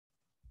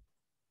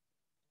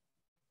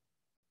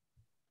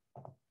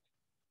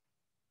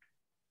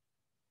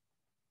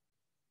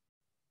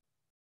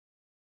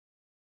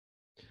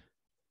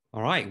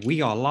All right,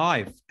 we are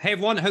live. Hey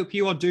everyone, hope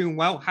you are doing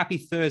well. Happy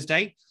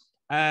Thursday.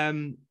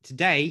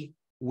 Today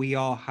we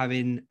are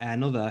having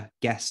another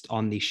guest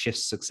on the Shift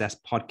Success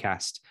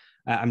podcast.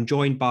 I'm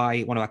joined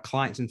by one of our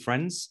clients and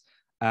friends.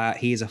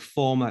 He is a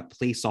former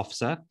police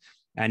officer,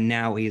 and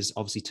now he's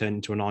obviously turned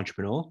into an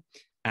entrepreneur.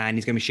 And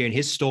he's going to be sharing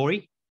his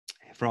story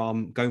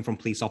from going from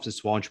police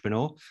officer to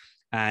entrepreneur,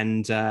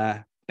 and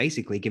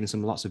basically giving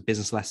some lots of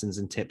business lessons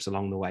and tips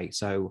along the way.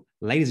 So,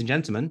 ladies and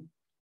gentlemen,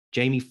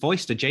 Jamie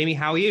Foyster. Jamie,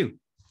 how are you?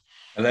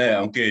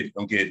 Hello, I'm good.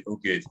 All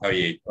good. How are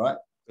you? All right.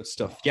 Good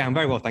stuff. Yeah, I'm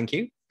very well. Thank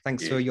you.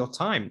 Thanks for your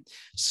time.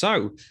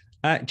 So,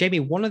 Jamie,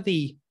 one of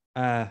the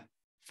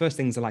first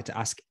things I like to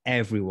ask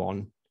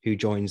everyone who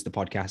joins the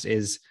podcast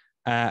is,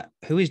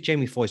 who is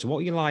Jamie Foyster? What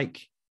were you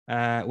like?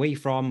 Where are you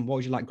from? What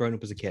was you like growing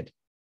up as a kid?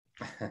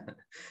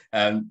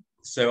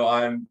 So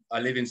I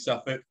live in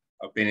Suffolk.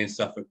 I've been in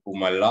Suffolk all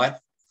my life.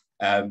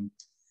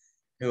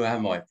 Who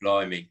am I?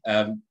 Blimey.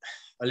 I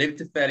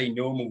lived a fairly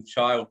normal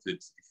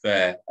childhood, to be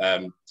fair.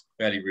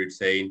 Fairly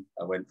routine.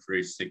 I went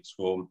through sixth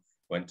form,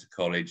 went to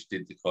college,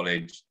 did the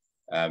college,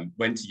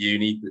 went to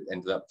uni, but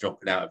ended up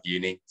dropping out of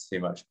uni,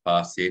 too much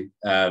partying.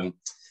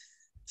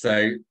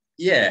 So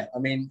yeah, I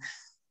mean,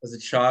 as a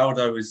child,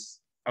 I was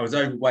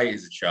overweight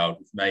as a child,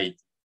 which made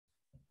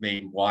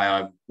me why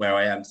I'm where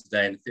I am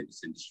today in the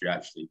fitness industry,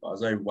 actually. But I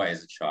was overweight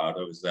as a child.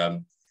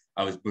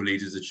 I was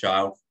bullied as a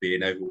child for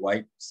being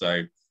overweight, so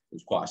it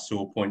was quite a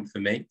sore point for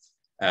me.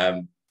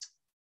 And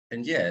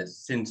yeah,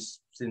 since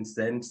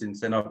then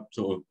I've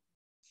sort of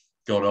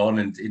got on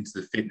and into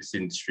the fitness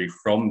industry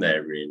from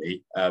there,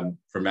 really.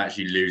 From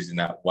actually losing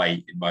that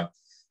weight in my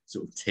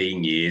sort of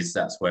teen years,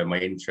 that's where my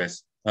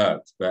interest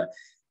perked. But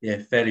yeah,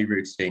 fairly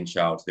routine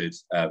childhood.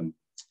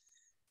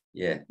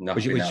 Yeah,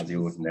 nothing out of the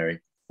ordinary.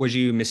 Was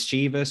you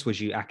mischievous?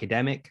 Was you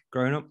academic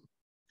growing up?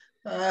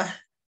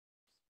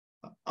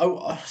 I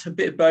was a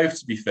bit of both,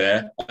 to be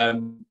fair. I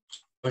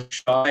was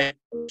shy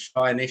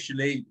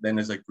initially. Then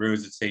as I grew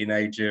as a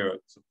teenager, I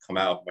sort of come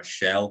out of my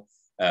shell.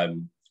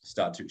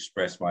 Start to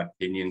express my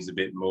opinions a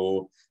bit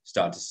more,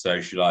 start to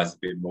socialize a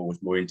bit more, was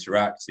more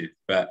interactive.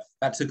 But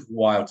that took a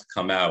while to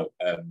come out.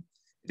 It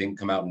didn't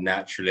come out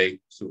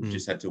naturally, sort of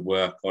just had to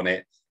work on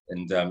it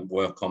and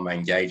work on my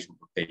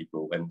engagement with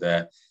people.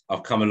 And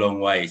I've come a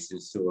long way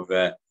since sort of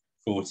a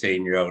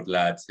 14-year-old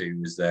lad who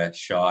was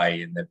shy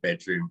in their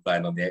bedroom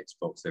playing on the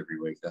Xbox every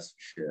week, that's for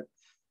sure.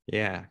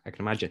 Yeah, I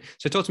can imagine.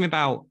 So talk to me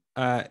about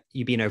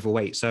you being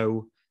overweight.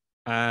 So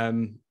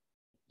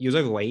you was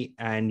overweight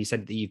and you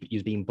said that you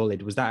was being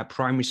bullied. Was that at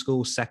primary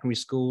school, secondary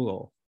school,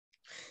 or?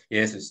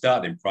 Yes, it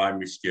started in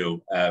primary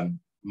school.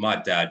 My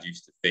dad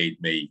used to feed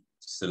me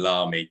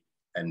salami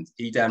and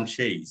Edam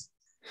cheese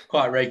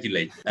quite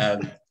regularly. Now,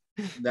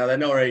 they're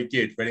not very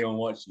good for anyone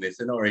watching this.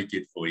 They're not very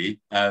good for you.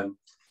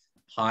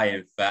 High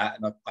in fat,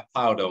 and I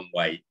piled on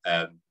weight.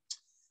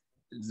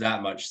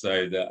 That much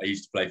so that I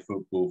used to play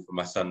football for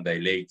my Sunday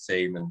league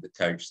team, and the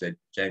coach said,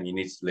 "Jamie, you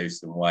need to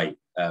lose some weight.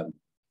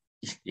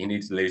 You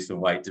need to lose some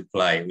weight to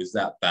play." It was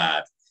that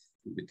bad.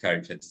 The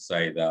coach had to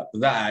say that. But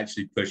that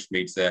actually pushed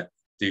me to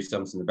do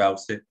something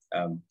about it.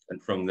 And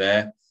from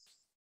there,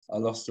 I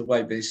lost the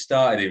weight. But it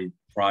started in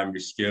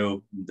primary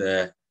school.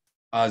 And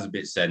I was a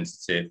bit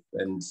sensitive.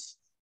 And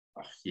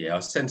yeah, I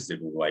was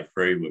sensitive all the way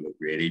through with it,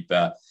 really.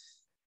 But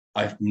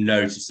I've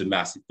noticed a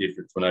massive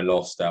difference when I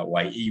lost that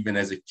weight. Even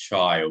as a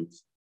child,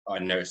 I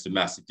noticed a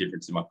massive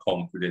difference in my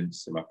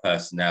confidence, in my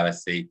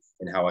personality,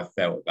 and how I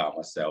felt about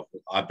myself.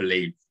 I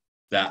believe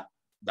that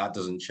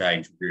doesn't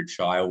change when you're a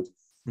child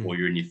or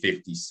you're in your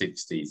 50s,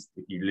 60s.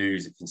 If you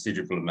lose a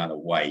considerable amount of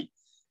weight,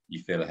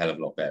 you feel a hell of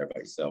a lot better about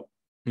yourself.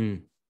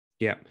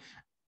 Yeah.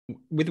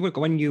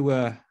 When you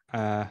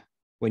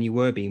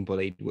were being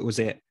bullied, was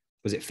it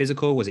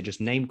physical? Was it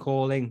just name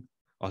calling?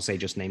 I'll say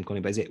just name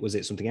calling, but was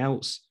it something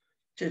else?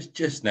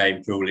 Just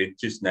name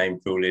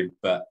calling,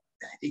 but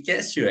it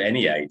gets you at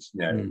any age,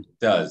 it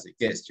does. It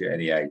gets you at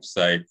any age.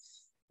 So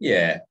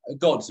yeah, it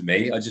got to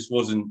me. I just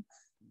wasn't,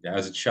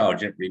 as a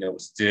child, you don't really know what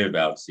to do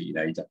about it. You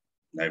don't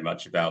know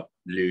much about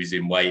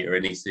losing weight or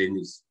anything.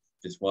 It's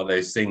just one of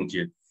those things.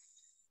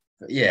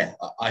 But yeah,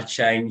 I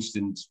changed,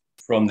 and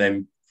from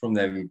them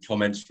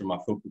comments from my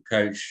football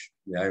coach,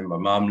 my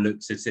mum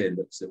looked at it and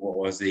looked at what I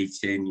was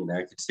eating.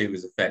 Could see it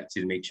was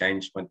affecting me.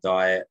 Changed my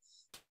diet,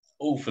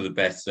 all for the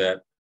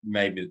better.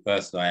 Made me the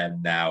person I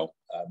am now.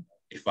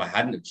 If I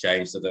hadn't have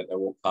changed, I don't know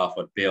what path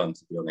I'd be on,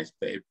 to be honest.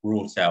 But it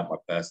brought out my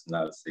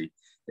personality.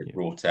 It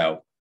brought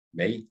out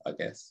me, I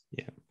guess.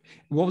 Yeah.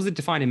 What was the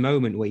defining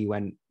moment where you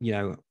went,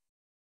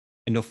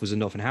 enough was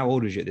enough? And how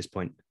old was you at this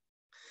point?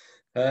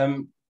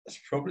 It's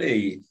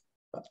probably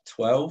about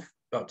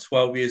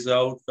 12 years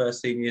old,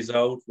 13 years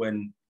old,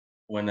 when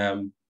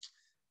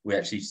we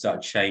actually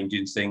started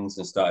changing things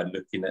and started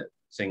looking at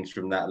things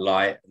from that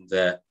light.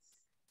 And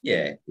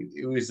yeah,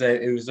 it was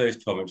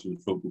those comments from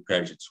the football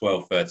coach at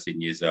 12, 13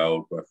 years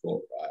old where I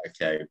thought, right,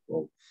 okay,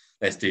 well,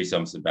 let's do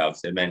something about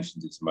it. I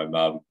mentioned it to my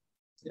mum.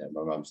 Yeah,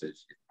 my mum said,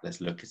 let's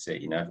look at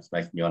it. If it's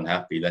making me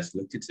unhappy, let's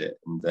look at it.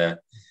 And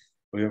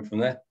we went from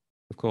there.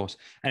 Of course.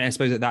 And I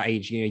suppose at that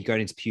age, you're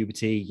going into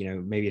puberty,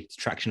 maybe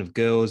attraction of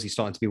girls, you're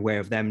starting to be aware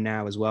of them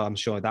now as well. I'm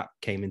sure that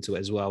came into it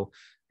as well.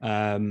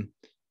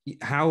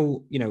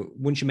 How,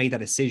 once you made that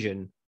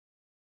decision,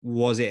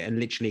 was it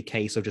literally a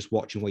case of just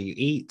watching what you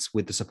eat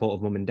with the support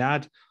of mum and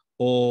dad,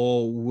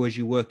 or was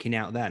you working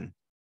out then?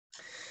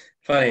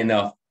 Funny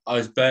enough, I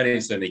was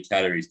burning so many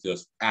calories because I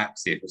was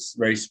active. I was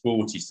very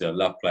sporty, so I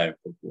love playing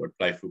football. I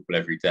play football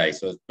every day,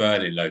 so I was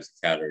burning loads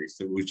of calories.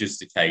 So it was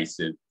just a case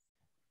of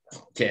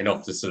getting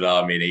off the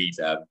salami and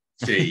Edam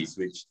cheese,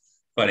 which,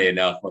 funny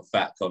enough, my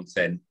fat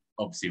content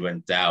obviously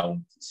went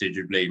down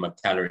considerably. My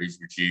calories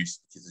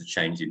reduced because of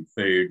change in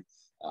food.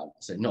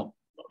 So not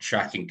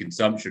tracking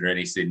consumption or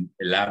anything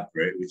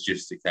elaborate. It was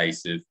just a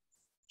case of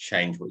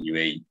change what you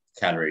eat.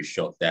 Calories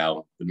shot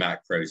down. The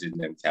macros in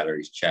them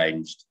calories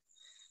changed.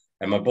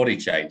 And my body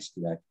changed,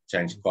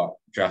 changed quite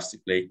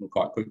drastically and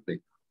quite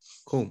quickly.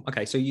 Cool.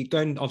 Okay. So you're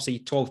going obviously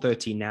 12,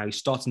 13 now. You're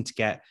starting to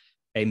get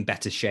in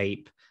better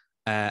shape.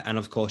 And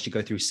of course, you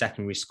go through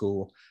secondary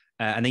school.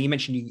 And then you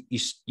mentioned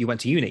you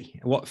went to uni.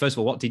 First of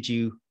all, what did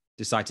you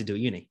decide to do at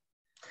uni?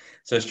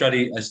 So I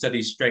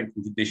studied strength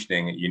and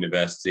conditioning at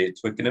university at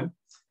Twickenham.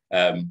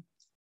 I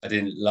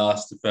didn't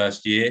last the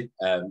first year,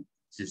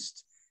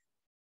 just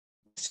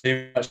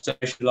too much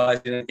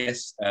socialising, I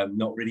guess,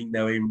 not really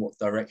knowing what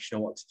direction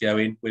I want to go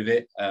in with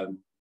it,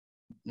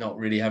 not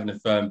really having a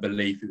firm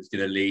belief it was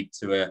going to lead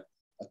to a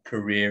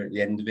career at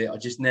the end of it. I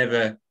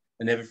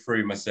never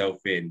threw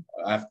myself in.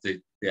 I have to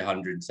be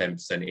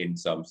 110% in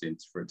something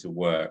for it to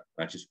work.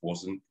 I just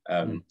wasn't.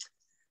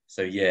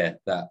 So yeah,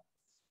 that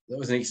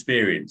was an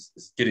experience.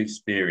 It's a good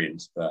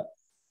experience, but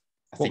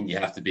I think you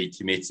have to be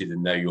committed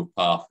and know your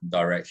path and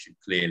direction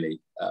clearly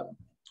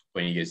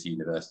when you go to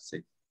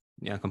university.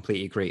 Yeah, I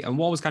completely agree. And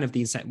what was kind of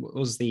what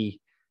was the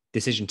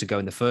decision to go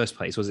in the first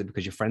place? Was it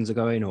because your friends are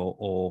going,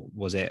 or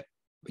was it,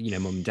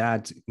 mum and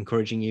dad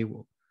encouraging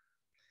you?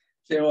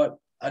 You know what?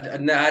 I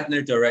had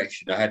no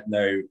direction. I had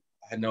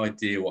no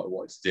idea what I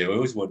wanted to do. I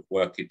always wanted to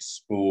work in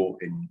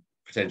sport, in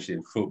potentially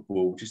in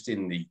football, just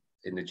in the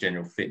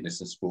general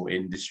fitness and sport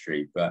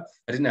industry. But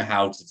I didn't know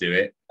how to do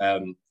it.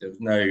 There was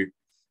no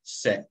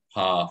set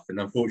path, and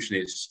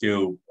unfortunately,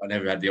 I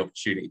never had the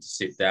opportunity to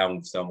sit down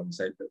with someone and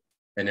say, "But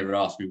they never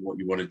asked me what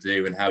you want to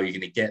do and how you're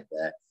going to get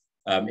there."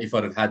 If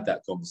I'd have had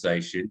that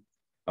conversation,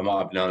 I might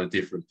have been on a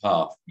different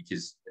path,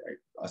 because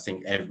I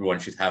think everyone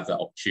should have that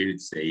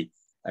opportunity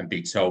and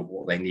be told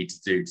what they need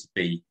to do to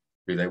be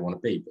who they want to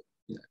be.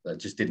 But that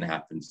just didn't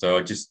happen. So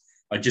I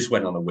just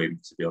went on a whim,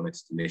 to be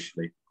honest,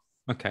 initially.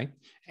 Okay.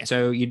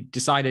 So you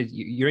decided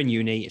you're in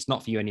uni, it's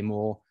not for you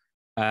anymore.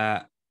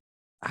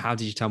 How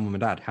did you tell mum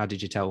and dad? How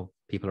did you tell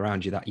people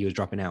around you that you was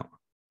dropping out?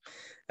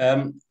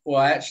 Well,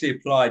 I actually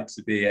applied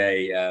to be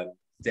a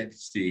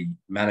deputy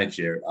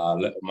manager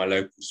at my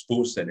local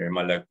sports centre in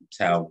my local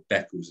town,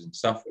 Beccles in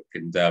Suffolk.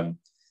 And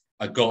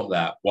I got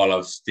that while I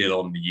was still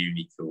on the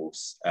uni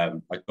course. I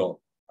got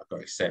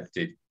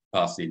accepted,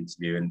 passed the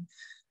interview, and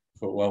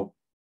thought, well,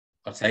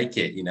 I'll take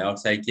it. I'll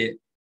take it.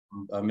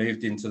 I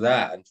moved into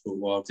that and thought,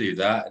 well, I'll do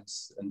that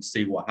and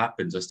see what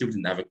happens. I still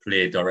didn't have a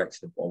clear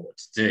direction of what I wanted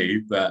to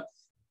do, but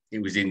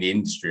it was in the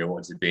industry I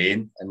wanted to be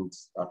in, and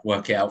I'd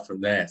work it out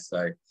from there.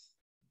 So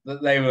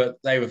they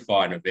were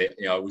fine with it.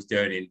 I was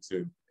going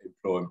into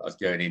employment. I was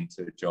going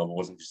into a job. I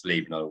wasn't just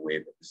leaving on a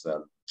whim. It was,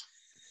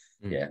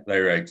 yeah, they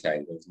were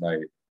okay.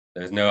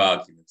 There was no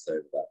arguments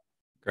over that.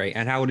 Great.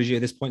 And how old are you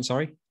at this point?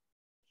 Sorry.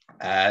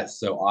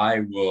 So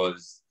I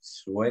was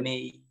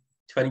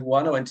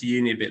 21. I went to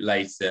uni a bit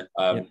later.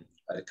 Had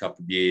a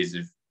couple of years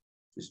of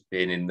just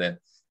being in the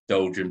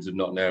doldrums of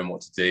not knowing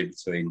what to do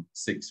between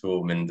sixth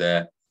form and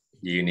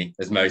uni,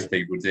 as most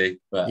people do.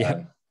 But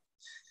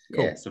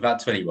cool. Yeah, so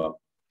about 21.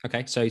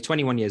 Okay, so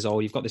 21 years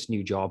old, you've got this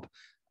new job.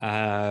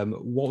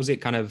 What was it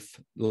kind of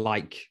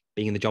like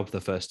being in the job for the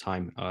first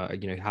time?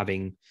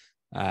 Having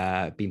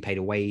been paid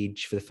a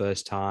wage for the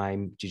first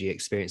time. Did you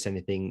experience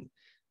anything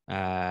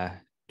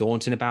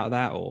daunting about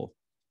that, or?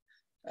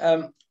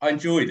 I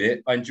enjoyed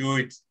it. I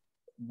enjoyed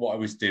what I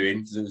was doing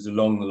because it was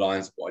along the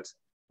lines of what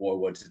I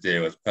wanted to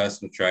do. I was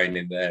personal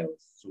training there,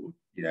 sort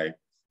of,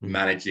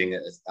 managing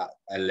at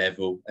a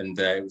level, and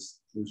it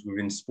was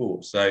within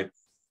sport. So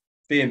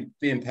being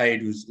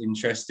paid was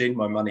interesting.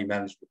 My money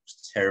management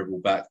was terrible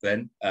back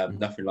then.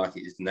 Nothing like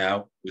it is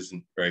now. It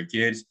wasn't very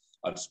good.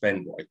 I'd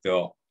spend what I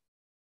got.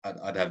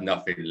 I'd have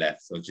nothing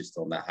left. So I was just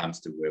on that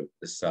hamster wheel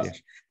as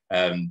such.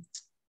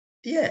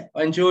 Yeah,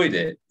 I enjoyed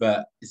it,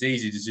 but it's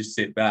easy to just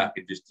sit back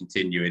and just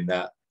continue in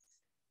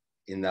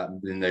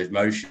those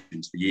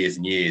motions for years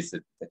and years.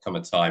 There come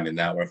a time in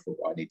that where I thought,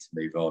 well, I need to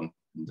move on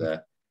and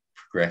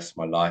progress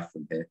my life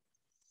from here.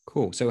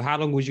 Cool. So how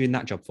long was you in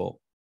that job for?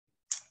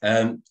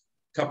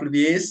 Couple of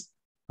years,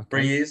 okay.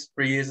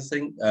 3 years, I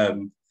think.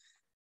 And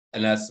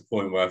that's the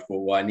point where I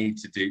thought, well, I need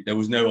to do. There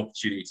was no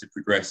opportunity to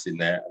progress in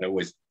there, and I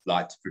always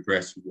like to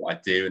progress with what I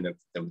do, and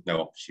there was no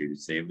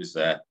opportunity. It was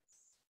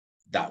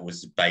that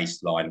was the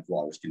baseline of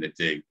what I was going to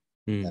do,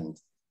 and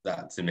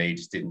that to me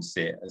just didn't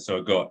sit. And so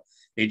I got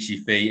itchy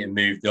feet and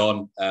moved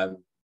on.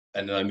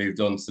 and then I moved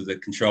on to the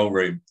control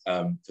room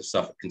for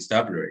Suffolk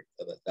Constabulary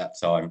at that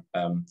time.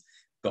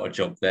 Got a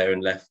job there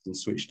and left and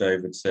switched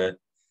over to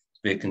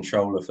be a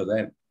controller for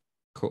them.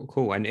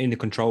 Cool. And in the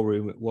control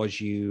room,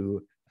 was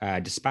you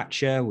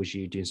dispatcher? Was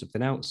you doing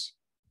something else?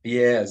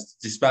 Yeah, as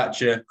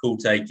dispatcher, call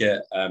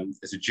taker.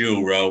 It's a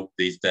dual role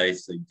these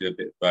days, so you do a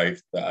bit of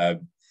both. But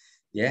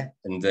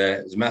and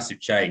it was a massive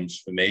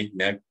change for me.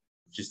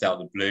 Just out of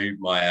the blue,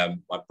 my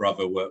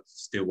brother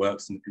still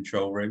works in the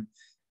control room,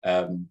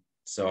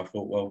 so I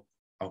thought, well,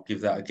 I'll give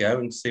that a go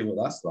and see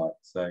what that's like.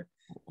 So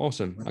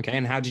awesome. Okay,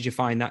 and how did you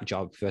find that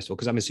job first of all?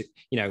 Because I'm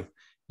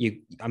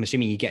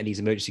assuming you get these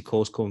emergency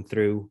calls coming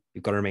through.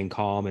 You've got to remain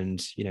calm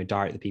and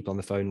direct the people on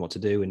the phone what to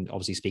do, and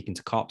obviously speaking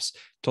to cops.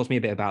 Talk to me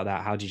a bit about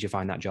that. How did you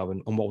find that job,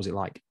 and what was it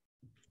like?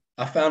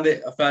 I found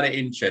it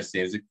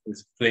interesting. It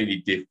was a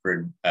completely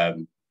different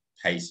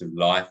pace of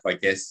life. I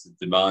guess the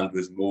demand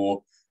was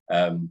more.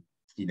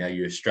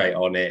 You were straight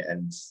on it,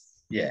 and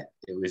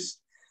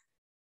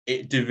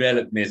it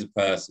developed me as a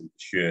person for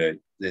sure.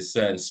 There's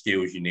certain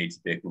skills you need to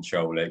be a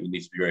controller. You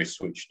need to be very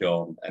switched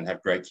on and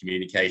have great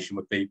communication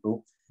with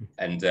people.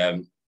 And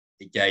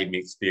it gave me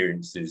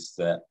experiences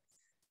that,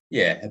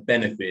 have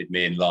benefited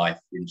me in life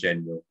in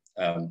general.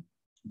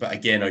 But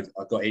again, I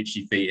got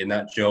itchy feet in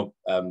that job.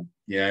 I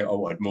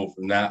wanted more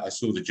from that. I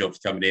saw the jobs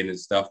coming in and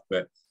stuff,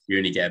 but you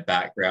only get a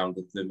background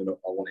of them, and I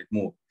wanted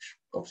more, which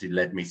obviously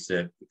led me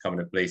to becoming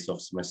a police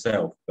officer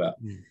myself. But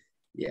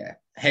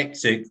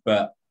hectic,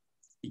 but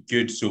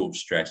good sort of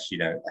stress,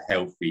 a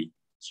healthy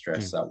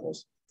stress that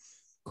was.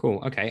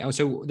 Cool. Okay.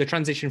 So the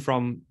transition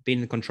from being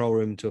in the control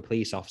room to a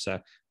police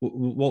officer,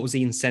 what was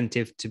the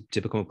incentive to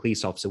become a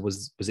police officer?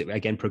 Was it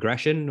again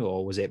progression,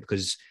 or was it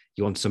because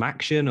you wanted some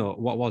action, or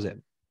what was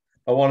it?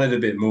 I wanted a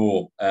bit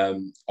more. I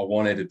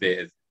wanted a bit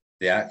of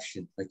the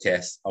action, I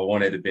guess. I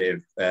wanted a bit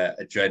of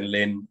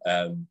adrenaline.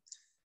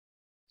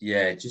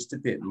 Just a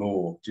bit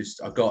more.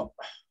 I got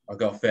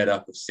fed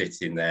up of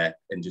sitting there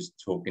and just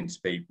talking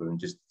to people and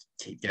just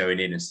keep going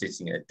in and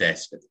sitting at a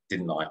desk. I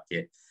didn't like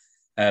it.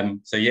 I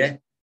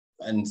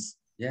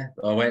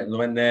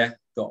went there,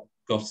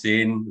 got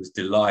in, was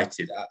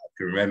delighted. I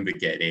can remember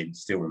getting in,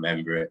 still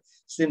remember it.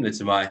 Similar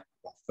to my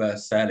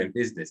first sale in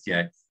business,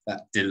 that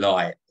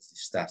delight was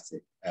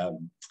ecstatic.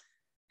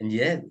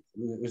 It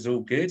was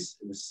all good.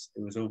 It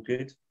was all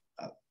good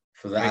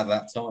for that at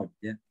that time.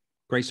 Yeah.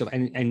 Great stuff.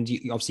 And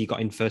you obviously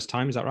got in first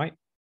time, is that right?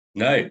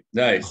 No,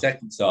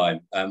 second time.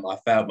 I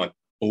failed my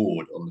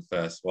board on the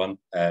first one.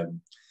 I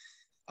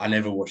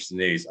never watched the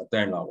news. I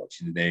don't like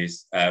watching the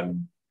news.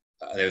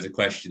 There was a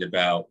question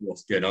about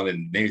what's going on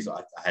in the news.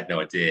 I had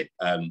no idea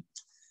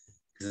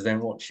because I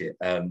don't watch it.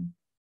 I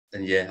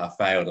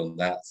failed on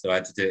that, so I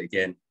had to do it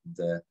again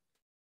and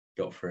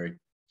got through.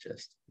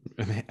 Just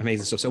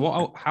amazing stuff.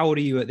 So, how old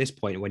are you at this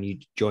point when you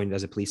joined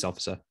as a police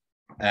officer?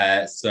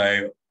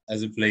 So,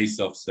 as a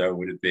police officer, I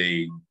would have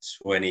been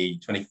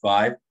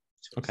 25.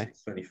 Okay,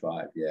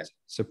 25. Yeah.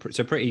 So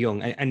pretty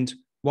young. And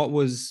what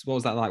was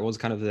that like? What was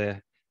kind of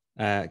the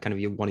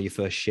one of your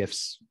first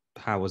shifts?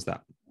 How was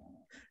that?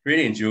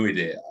 Really enjoyed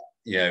it.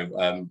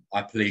 I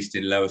policed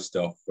in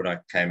Lowestoft when I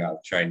came out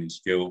of training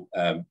school.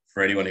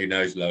 For anyone who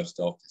knows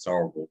Lowestoft, it's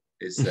horrible.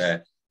 It's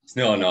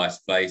not a nice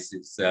place.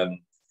 It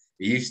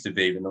used to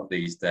be, but not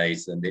these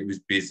days. And it was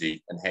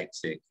busy and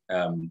hectic.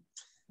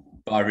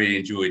 But I really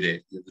enjoyed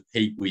it. The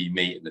people you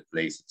meet in the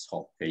police are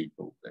top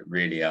people. They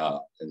really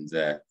are. And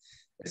there's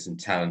some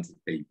talented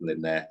people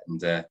in there.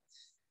 And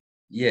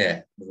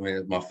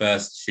my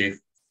first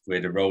shift, we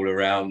had to roll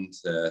around.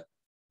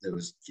 It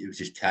was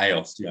just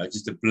chaos,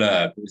 just a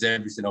blur. It was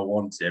everything I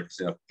wanted,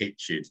 everything I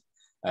pictured.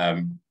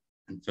 And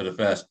for the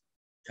first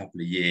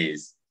couple of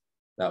years,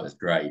 that was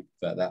great,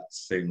 but that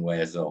soon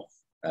wears off.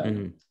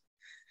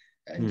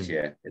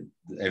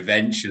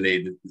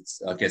 Eventually,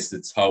 I guess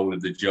the toll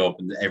of the job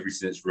and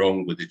everything that's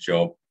wrong with the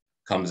job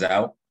comes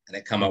out, and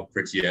it came out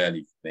pretty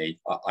early for me.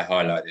 I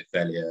highlighted it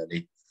fairly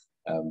early.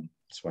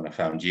 That's when I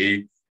found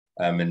you,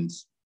 I knew.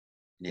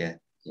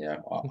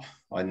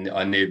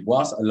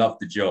 Whilst I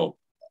loved the job,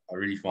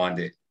 I found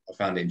it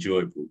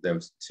enjoyable. There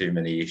was too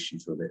many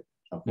issues with it,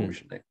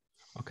 unfortunately.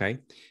 Okay.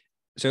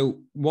 So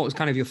what was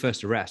kind of your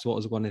first arrest? What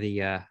was one of the,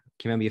 can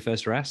you remember your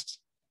first arrest?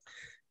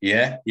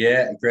 Yeah.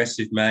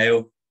 Aggressive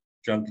male,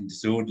 drunk and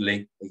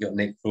disorderly. We got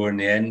nicked for in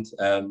the end.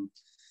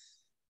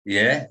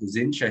 It was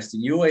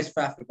interesting. You always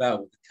faff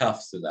about with the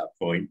cuffs at that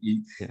point.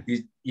 You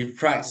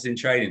practice in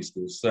training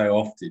school so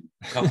often,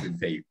 cuffing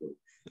people.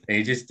 And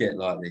you just get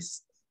like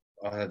this,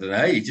 I don't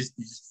know, you just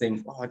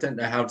think, I don't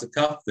know how to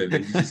cuff them.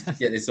 And you just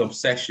get this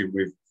obsession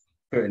with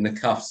putting the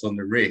cuffs on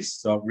the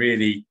wrist. So I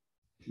really,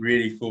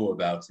 really thought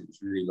about it. It was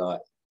really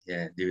like,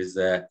 he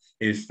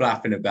was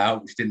flapping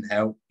about, which didn't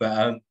help.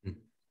 But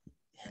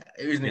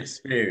it was an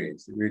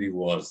experience. It really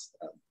was.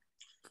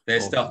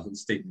 There's stuff that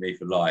stick to me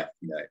for life,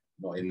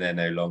 not in there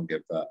no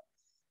longer, but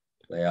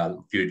they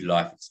are good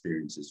life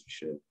experiences for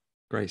sure.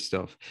 Great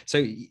stuff.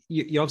 So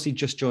you obviously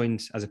just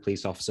joined as a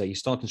police officer. You're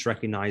starting to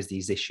recognize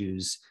these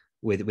issues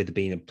with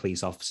being a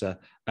police officer.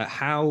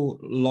 How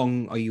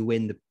long are you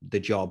in the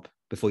job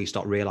before you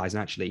start realizing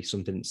actually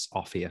something's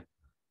off here?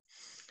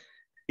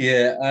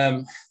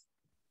 Yeah,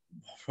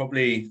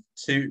 probably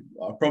two.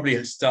 I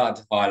probably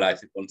started to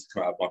highlight it once I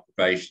come out of my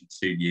probation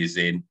 2 years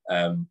in.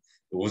 It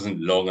wasn't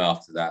long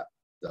after that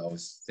I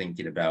was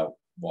thinking about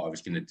what I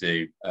was going to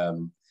do.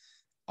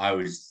 I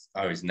was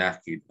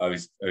knackered. I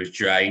was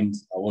drained.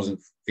 I wasn't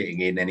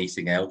fitting in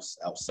anything else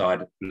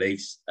outside of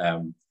police.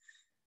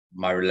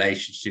 My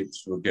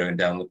relationships were going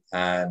down the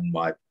pan.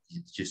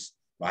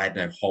 I had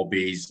no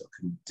hobbies. I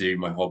couldn't do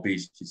my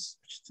hobbies because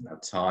I just didn't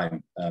have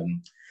time.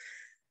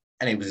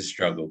 And it was a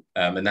struggle.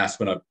 And that's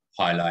when I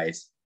highlighted,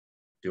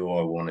 do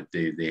I want to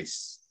do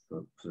this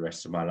for the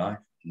rest of my life?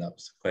 And that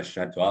was the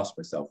question I had to ask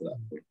myself at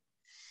that point.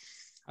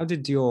 How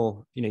did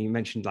you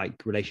mentioned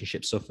like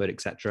relationships suffered,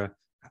 etc.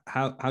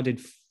 How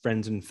did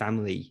friends and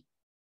family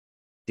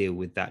deal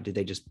with that? Did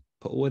they just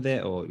put up with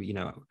it, or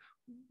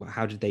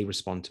how did they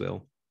respond to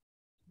it?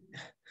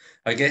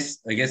 I guess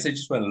they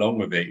just went along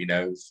with it.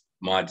 It was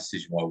my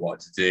decision what I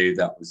wanted to do.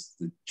 That was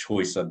the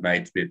choice I'd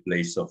made to be a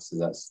police officer.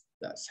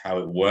 That's how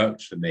it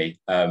worked for me.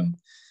 And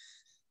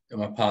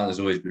my partner's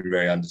always been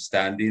very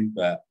understanding,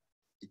 but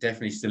it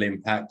definitely still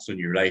impacts on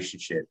your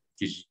relationship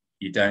because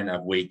you don't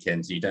have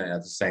weekends, you don't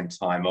have the same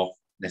time off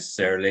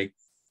necessarily,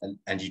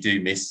 and you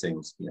do miss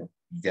things. You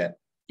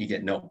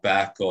get knocked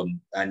back on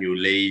annual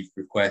leave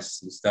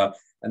requests and stuff,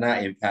 and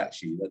that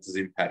impacts you. That does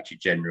impact your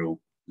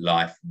general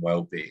life and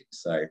well-being.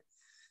 So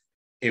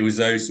it was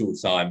those sort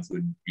of times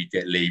when you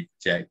get leave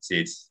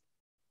rejected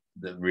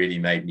that really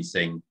made me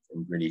think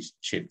and really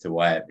chipped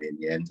away at me in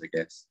the end, I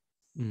guess.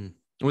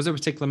 Was there a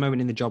particular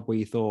moment in the job where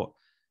you thought,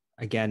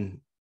 again,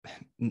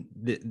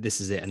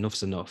 this is it,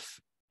 enough's enough?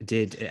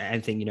 Did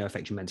anything,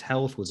 affect your mental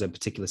health? Was there a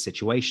particular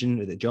situation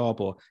with the job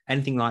or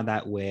anything like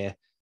that where,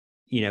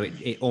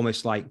 it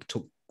almost like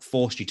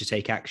forced you to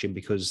take action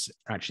because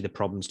actually the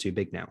problem's too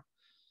big now?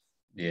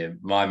 Yeah,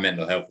 my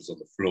mental health was on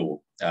the floor.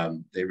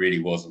 It really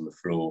was on the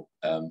floor.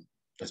 I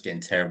was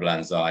getting terrible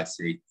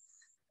anxiety.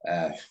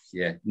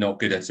 Not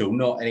good at all.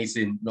 Not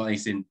anything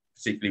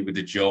particularly with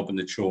the job and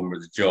the trauma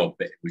of the job,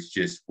 but it was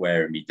just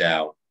wearing me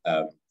down.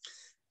 And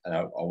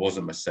I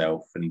wasn't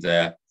myself. And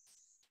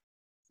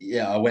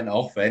I went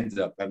off. I ended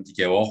up having to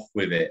go off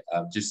with it.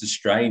 Just the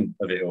strain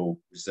of it all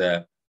was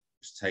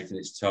taking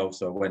its toll.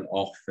 So I went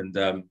off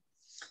and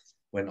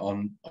went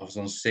on. I was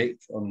on sick.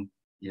 And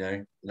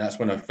that's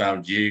when I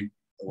found you.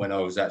 When I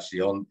was actually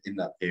in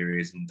that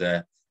period, and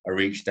I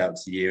reached out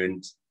to you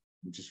and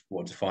just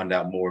wanted to find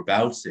out more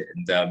about it.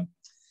 And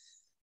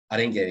I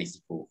didn't get any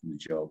support from the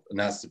job, and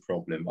that's the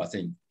problem. I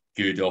think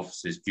good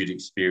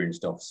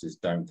experienced officers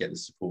don't get the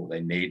support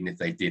they need, and if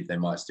they did, they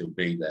might still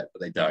be there,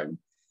 but they don't.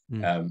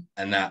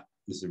 And that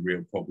was a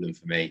real problem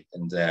for me.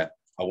 And I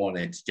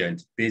wanted to go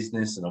into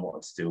business, and I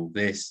wanted to do all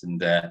this,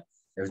 and there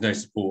was no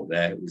support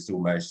there. It was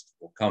almost,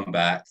 we'll come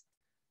back,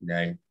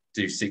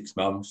 do 6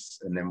 months,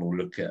 and then we'll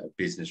look at a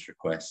business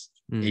request.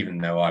 Even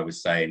though I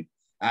was saying,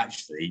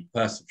 actually,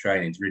 personal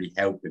training is really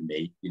helping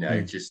me,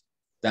 just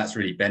that's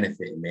really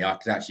benefiting me. I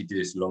could actually do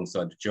this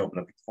alongside the job,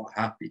 and I'd be quite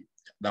happy.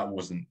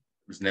 Was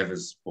never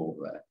support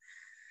there.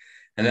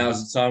 And that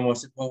was the time where I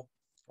said, well,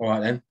 all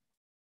right then,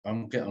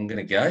 I'm going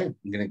to go.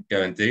 I'm going to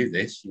go and do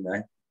this.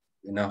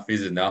 Enough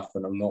is enough,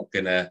 and I'm not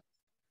going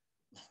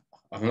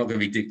to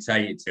be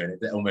dictated to it.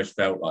 It almost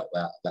felt like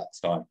that at that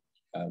time.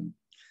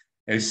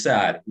 It was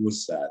sad. It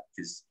was sad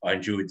because I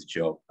enjoyed the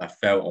job. I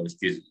felt I was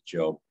good at the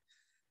job,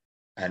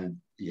 and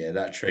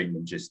that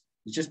treatment just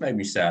made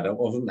me sad. I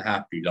wasn't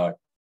happy to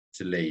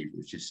leave. It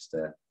was just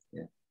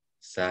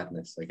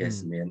sadness, I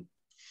guess, in the end.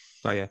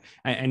 Oh yeah,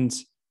 and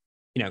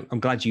I'm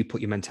glad you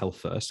put your mental health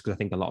first, because I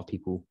think a lot of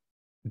people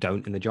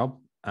don't in the job,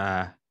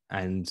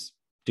 and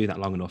do that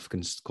long enough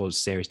can cause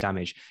serious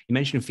damage. You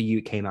mentioned for you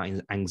it came out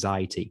in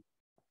anxiety.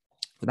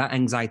 But that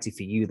anxiety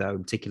for you, though,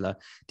 in particular,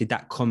 did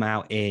that come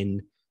out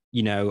in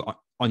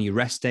on your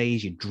rest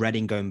days? You're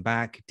dreading going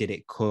back? Did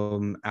it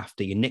come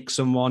after you nicked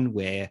someone,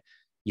 where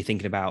you're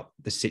thinking about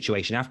the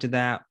situation after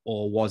that,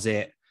 or was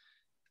it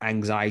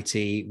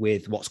anxiety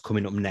with what's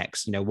coming up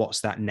next?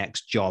 What's that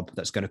next job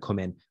that's going to come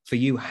in for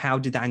you? How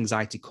did the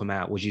anxiety come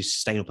out? Was you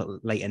staying up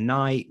late at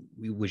night?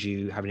 Was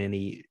you having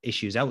any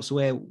issues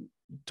elsewhere?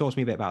 Talk to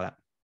me a bit about that.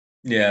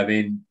 Yeah, I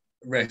mean,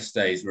 rest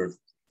days were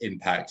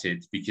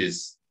impacted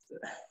because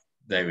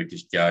they would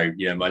just go.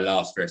 My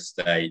last rest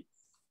day,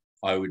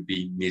 I would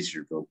be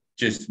miserable,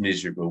 just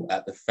miserable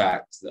at the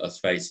fact that I was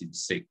facing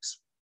six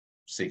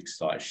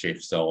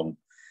shifts on.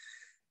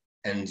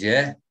 And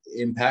it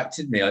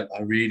impacted me. I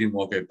really didn't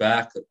want to go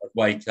back. I'd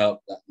wake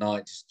up that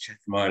night just checking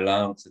my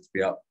alarm to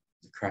be up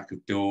at the crack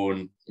of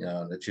dawn.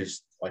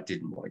 I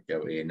didn't want to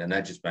go in, and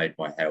that just made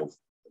my health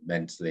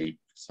mentally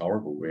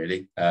horrible.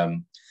 Really,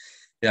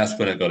 that's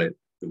when I got it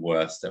the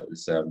worst. That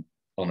was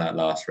on that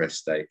last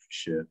rest day for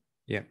sure.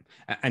 Yeah,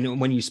 and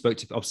when you spoke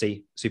to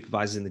obviously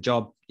supervisors in the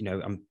job,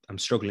 I'm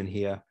struggling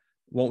here.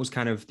 What was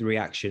kind of the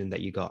reaction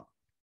that you got?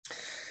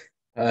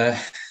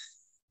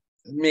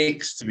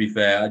 Mixed, to be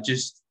fair. I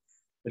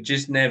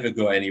just never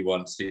got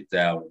anyone to sit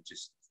down. It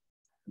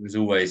was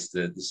always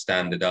the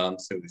standard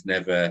answer. It was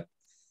never.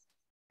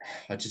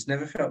 I just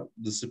never felt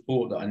the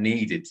support that I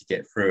needed to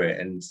get through it.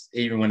 And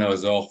even when I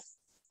was off,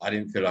 I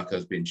didn't feel like I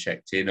was being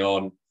checked in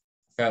on.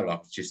 I felt like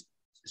I was just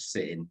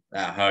sitting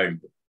at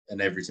home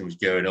and everything was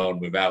going on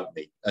without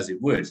me, as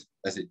it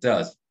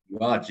does. You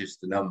are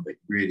just a number. You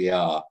really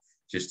are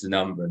just a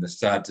number. And it's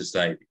sad to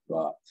say,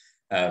 but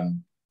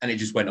and it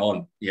just went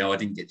on. I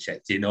didn't get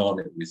checked in on.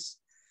 It was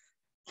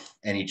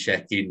any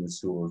check-in was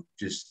sort of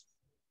just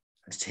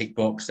a tick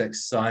box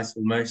exercise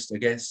almost, I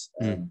guess.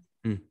 And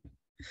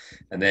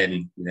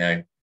then,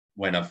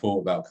 when I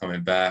thought about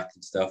coming back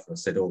and stuff, I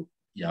said,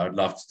 I'd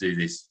love to do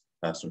this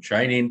personal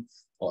training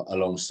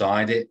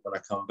alongside it when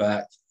I come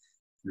back.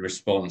 The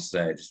response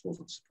there just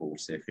wasn't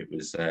supportive. It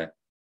was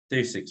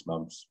do 6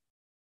 months.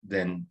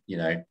 Then,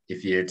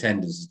 if your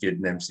attendance is good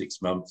in them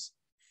 6 months,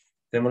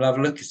 then we'll have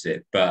a look at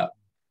it. But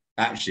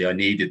actually, I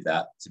needed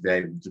that to be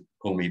able to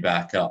pull me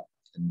back up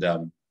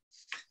and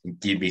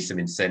give me some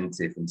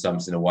incentive and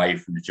something away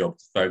from the job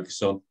to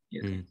focus on.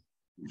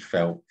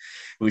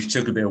 Which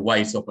took a bit of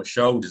weight off my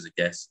shoulders, I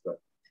guess. But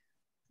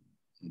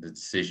the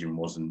decision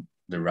wasn't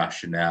the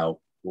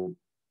rationale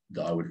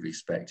that I would have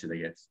expected, I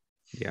guess.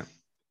 Yeah.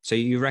 So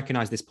you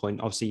recognize this point.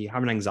 Obviously, you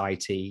have an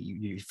anxiety.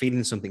 You're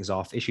feeling something's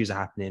off. Issues are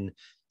happening.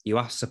 You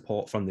ask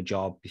support from the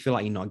job. You feel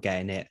like you're not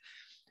getting it.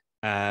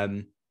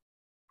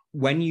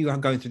 When you are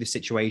going through this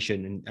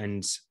situation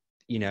and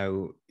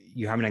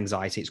you have an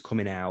anxiety, it's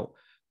coming out.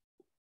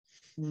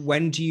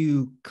 When do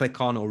you click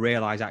on or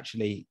realize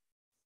actually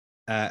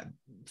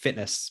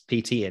fitness,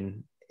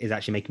 PTing is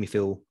actually making me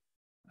feel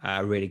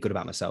really good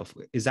about myself?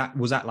 Was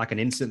that like an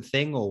instant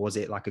thing, or was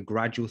it like a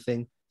gradual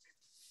thing?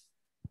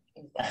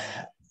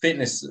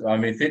 Fitness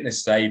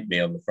saved me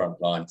on the front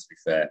line, to be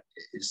fair.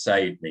 It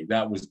saved me.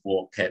 That was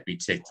what kept me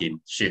ticking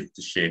shift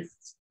to shift.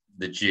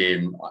 The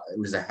gym, it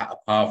was a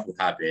powerful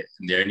habit,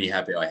 and the only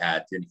habit I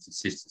had, the only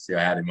consistency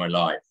I had in my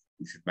life,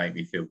 which would make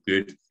me feel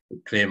good,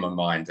 would clear my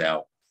mind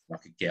out, and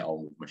I could get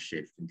on with my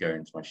shift and go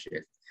into my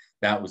shift.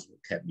 That was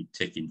what kept me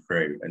ticking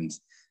through. And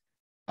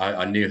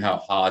I knew how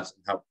hard,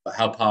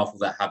 how powerful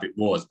that habit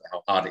was, but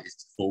how hard it is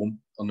to form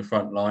on the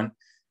front line.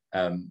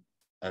 And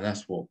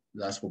that's what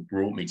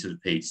brought me to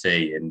the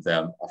PT. And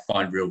I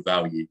find real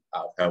value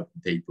out of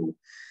helping people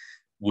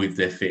with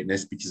their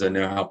fitness, because I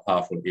know how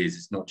powerful it is.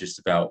 It's not just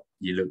about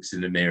your looks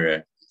in the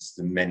mirror, it's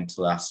the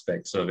mental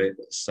aspects of it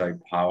that's so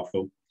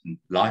powerful and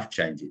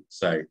life-changing.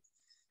 So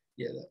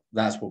yeah,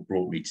 that's what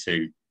brought me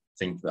to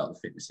think about the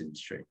fitness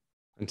industry.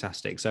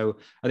 Fantastic. So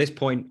at this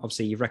point,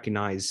 obviously you've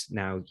recognized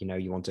now,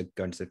 you want to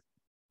go into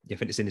the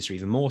fitness industry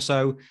even more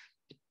so.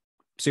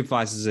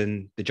 Supervisors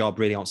and the job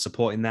really aren't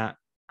supporting that.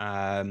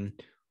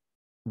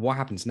 What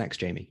happens next,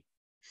 Jamie?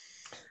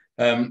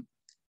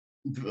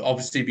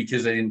 Obviously,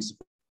 because they didn't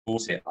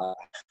support it, I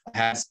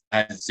had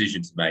a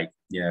decision to make.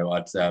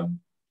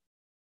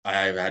 I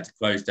had to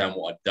close down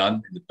what I'd done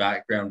in the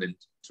background and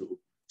sort of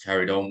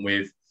carried on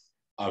with.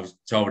 I was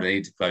told I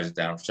needed to close it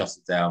down, shut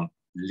it down,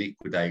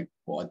 liquidate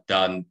what I'd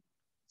done,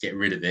 get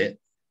rid of it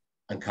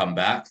and come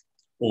back,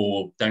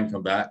 or don't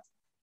come back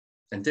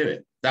and do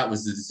it. That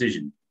was the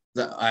decision.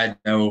 That I had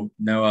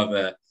no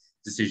other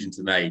decision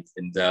to make.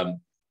 And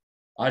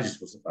I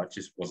just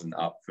wasn't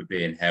up for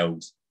being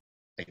held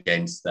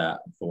against that.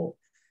 I thought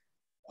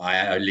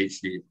I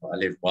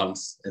live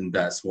once, and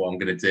that's what I'm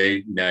going to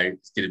do.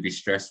 It's going to be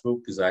stressful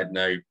because I had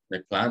no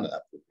plan at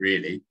that point,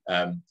 really.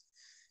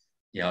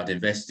 I'd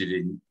invested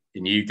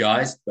in you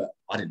guys, but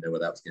I didn't know where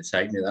that was going to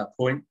take me at that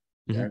point.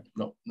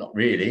 Not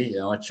really.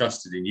 I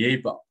trusted in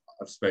you, but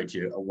I've spoke to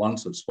you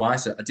once or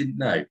twice. I didn't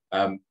know,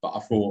 but I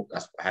thought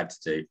that's what I had to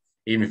do.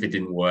 Even if it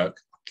didn't work,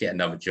 I'd get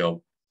another job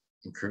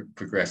and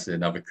progress in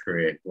another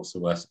career. What's the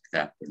worst that could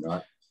happen,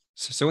 right?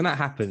 So when that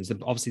happens,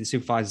 obviously the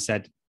supervisor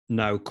said,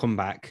 no, come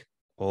back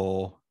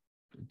or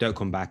don't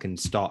come back and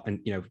start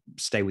and,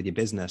 stay with your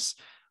business.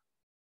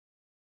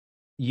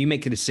 You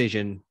make a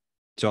decision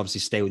to obviously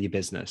stay with your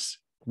business.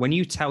 When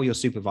you tell your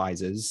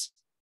supervisors,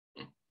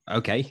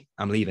 okay,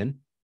 I'm leaving,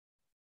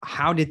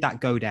 how did that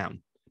go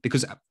down?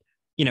 Because,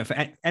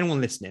 for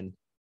anyone listening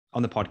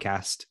on the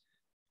podcast,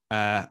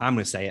 I'm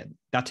going to say it,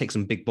 that takes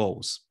some big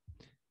balls.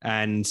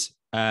 And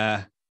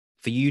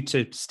for you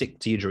to stick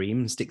to your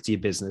dream, stick to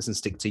your business and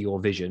stick to your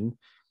vision,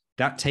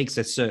 that takes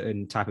a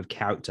certain type of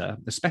character,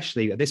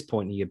 especially at this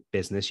point in your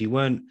business. You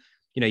weren't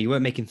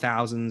making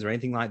thousands or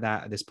anything like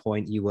that at this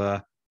point. You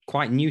were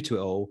quite new to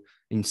it all,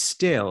 and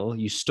still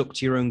you stuck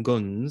to your own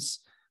guns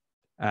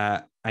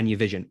and your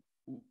vision.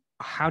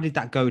 How did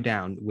that go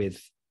down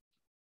with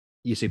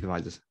your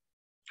supervisors?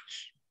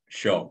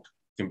 Shock,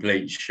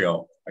 complete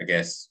shock, I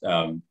guess,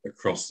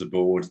 across the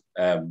board.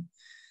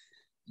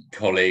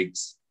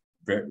 Colleagues,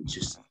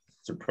 just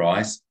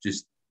surprised,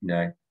 just,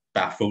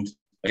 baffled,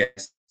 I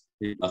guess.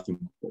 Nothing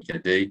what you're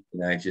going to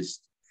do,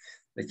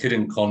 they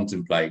couldn't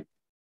contemplate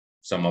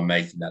someone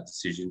making that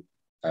decision.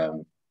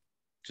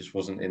 Just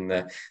wasn't in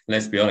there.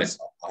 Let's be honest,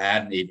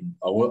 I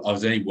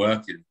was only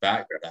working in the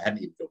background. I hadn't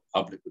even gone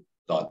public with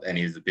like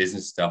any of the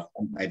business stuff. I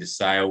hadn't made a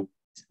sale,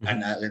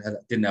 and I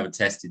didn't have a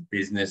tested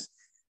business.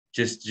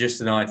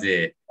 Just an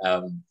idea.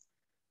 But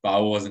I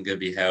wasn't going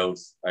to be held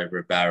over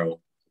a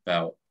barrel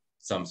about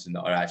something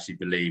that I actually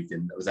believed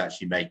in, that was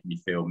actually making me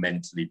feel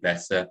mentally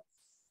better.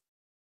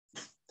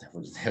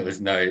 it was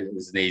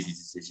an easy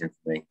decision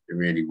for me. It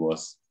really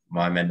was.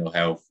 My mental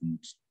health and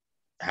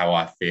how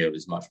I feel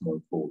is much more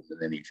important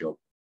than any job.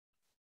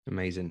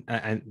 Amazing.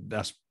 And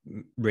that's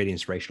really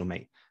inspirational,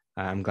 mate.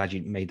 I'm glad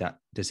you made that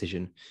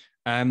decision.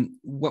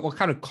 What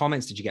kind of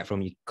comments did you get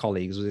from your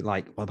colleagues? Was it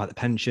like, what about the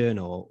pension,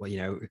 or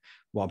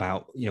what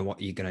about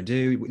what you're going to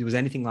do? Was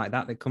anything like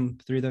that come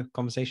through the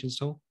conversations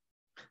at all?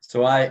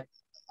 So I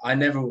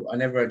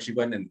never actually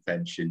went in the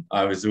pension.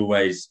 I was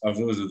always of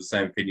the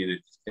same opinion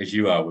as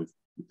you are with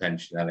the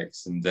pension,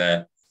 Alex, and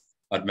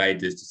I'd made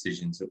this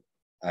decision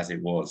as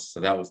it was, so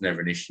that was never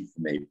an issue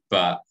for me.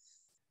 But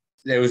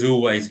there was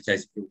always a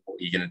case of what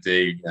are you going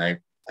to do,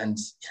 and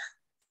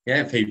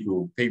yeah,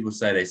 people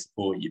say they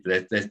support you,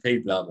 but there's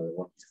people out there that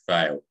want you to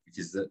fail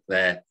because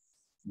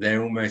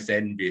they're almost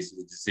envious of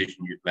the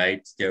decision you've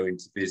made to go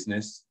into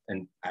business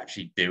and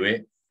actually do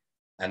it,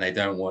 and they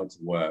don't want it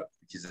to work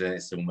because then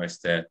it's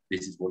almost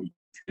this is what you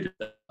could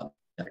have done,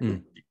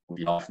 and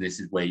this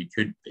is where you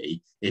could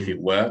be if it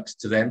works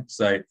to them.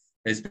 So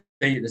there's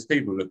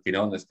people looking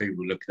on. There's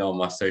people looking on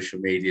my social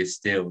media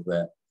still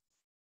that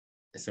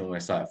it's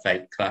almost like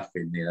fake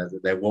clapping, that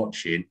they're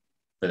watching,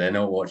 but they're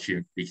not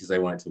watching because they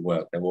want it to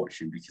work. They're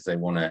watching because they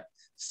want to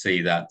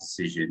see that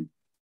decision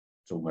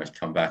to almost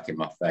come back in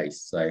my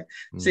face. So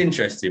it's an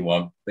interesting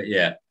one, but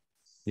yeah.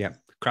 Yeah,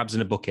 crabs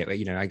in a bucket. I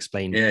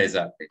explained. Yeah,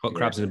 exactly. Put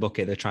crabs in a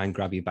bucket. They try and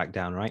grab you back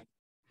down, right?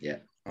 Yeah,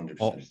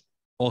 100%.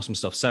 Awesome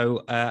stuff.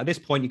 So at this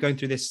point, you're going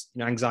through this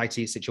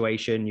anxiety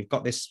situation. You've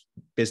got this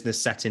business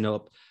setting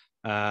up.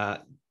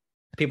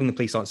 People in the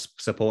police aren't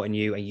supporting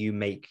you, and you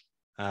make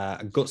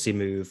a gutsy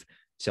move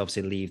to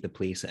obviously leave the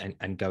police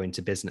and go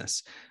into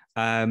business.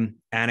 And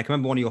I can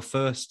remember one of your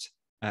first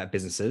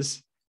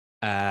businesses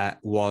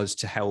was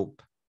to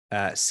help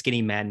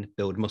skinny men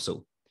build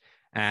muscle.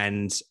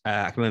 And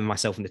I can remember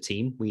myself and the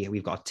team,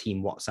 we've got a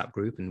team WhatsApp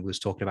group, and we was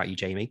talking about you,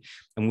 Jamie,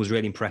 and was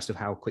really impressed with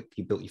how quickly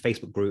you built your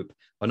Facebook group.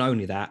 But not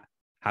only that,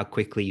 how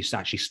quickly you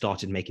actually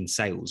started making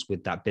sales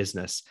with that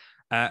business.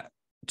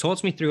 Talk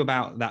to me through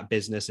about that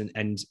business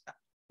and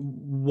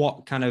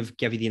what kind of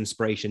gave you the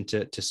inspiration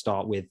to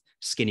start with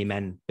skinny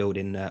men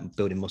building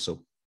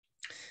muscle.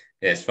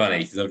 Yeah, it's funny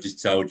because I've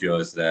just told you I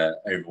was an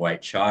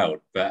overweight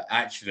child, but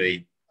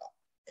actually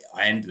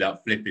I ended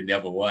up flipping the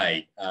other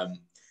way.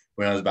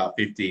 When I was about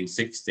 15,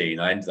 16,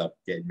 I ended up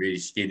getting really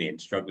skinny and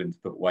struggling to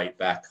put weight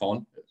back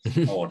on.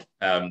 It's odd.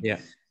 Yeah.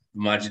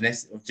 My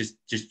genetics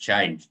just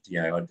changed.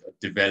 I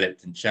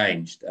developed and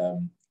changed,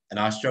 and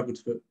I struggled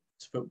to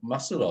put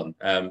muscle on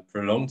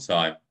for a long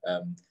time.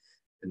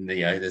 And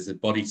there's a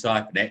body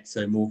type, an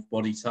ectomorph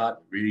body type,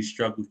 really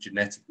struggled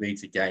genetically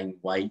to gain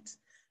weight,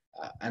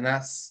 and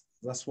that's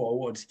what I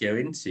wanted to go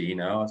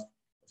into. I was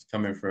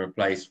coming from a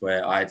place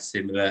where I had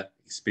similar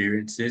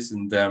experiences,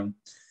 and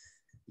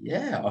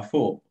I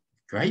thought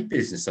great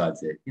business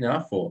idea. I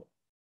thought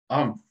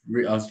I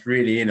was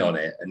really in on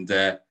it, and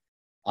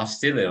I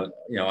still,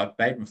 I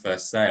made my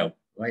first sale.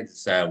 I made a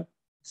sale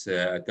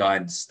to a guy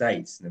in the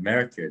States, in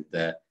America, and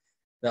that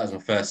was my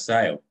first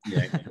sale.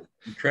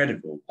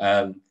 Incredible.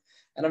 And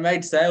I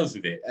made sales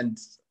with it. And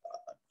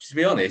to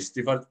be honest,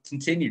 if I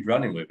continued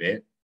running with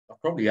it, I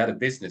probably had a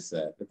business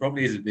there. There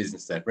probably is a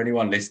business there. For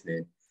anyone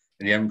listening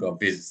and you haven't got a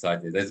business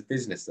idea, there's a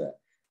business there.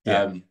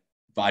 Yeah.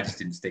 But I just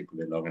didn't stick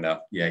with it long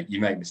enough. Yeah, you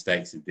make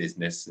mistakes in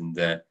business, and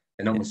they're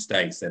not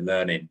mistakes, they're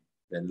learning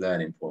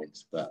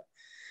points. But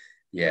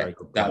yeah,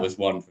 that was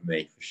one for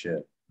me for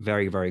sure.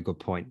 Very, very good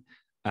point.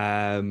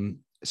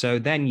 So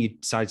then you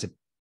decided to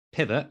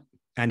pivot.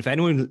 And for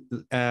anyone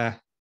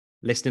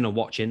listening or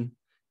watching,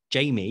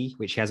 Jamie,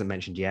 which he hasn't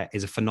mentioned yet,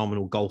 is a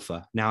phenomenal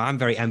golfer. Now, I'm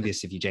very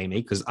envious of you,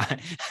 Jamie, because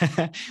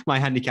my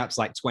handicap's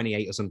like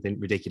 28 or something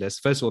ridiculous.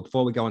 First of all,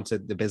 before we go on to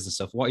the business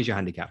stuff, what is your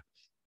handicap?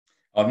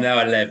 I'm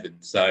now 11,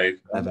 so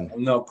 11.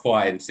 I'm not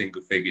quite in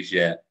single figures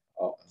yet.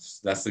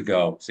 That's the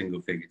goal,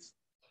 single figures.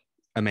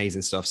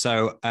 Amazing stuff.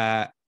 So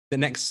the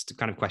next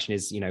kind of question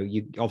is,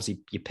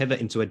 you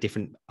pivot into a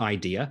different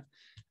idea.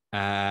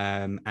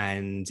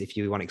 And if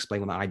you want to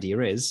explain what that idea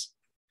is.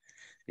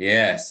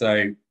 Yeah,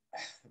 so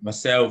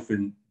myself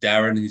and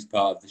Darren, who's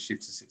part of the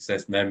Shift to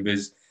Success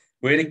members,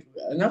 we had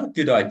another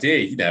good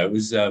idea. It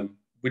was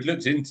we'd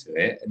looked into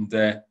it and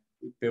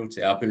we built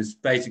it up. It was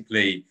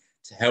basically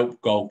to help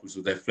golfers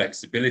with their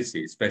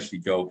flexibility, especially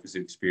golfers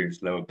who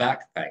experience lower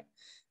back pain.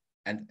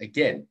 And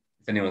again,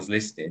 if anyone's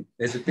listening,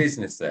 there's a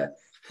business there.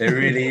 There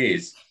really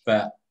is.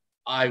 But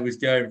I was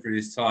going through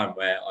this time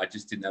where I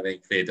just didn't have any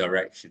clear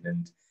direction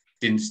and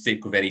didn't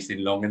stick with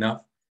anything long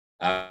enough.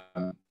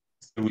 So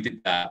we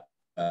did that.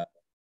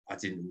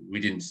 We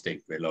didn't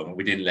stick with it long.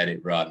 We didn't let it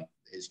run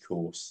its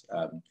course.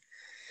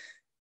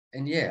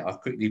 And yeah, I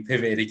quickly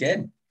pivoted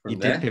again. You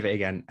did pivot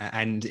again.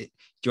 And do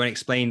you want to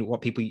explain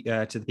what to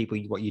the people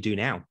what you do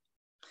now?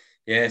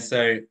 Yeah,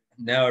 so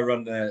now I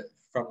run the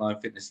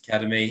Frontline Fitness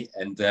Academy,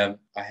 and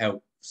I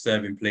help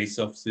serving police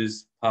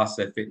officers pass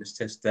their fitness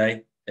test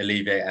day,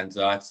 alleviate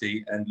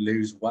anxiety, and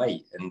lose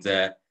weight. And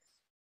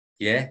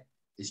yeah,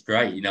 it's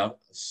great.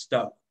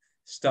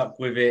 Stuck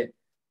with it,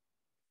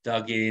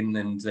 dug in,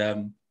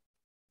 and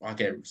I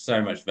get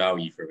so much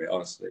value from it,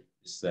 honestly.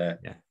 It's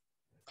Yeah.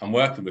 I'm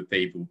working with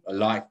people,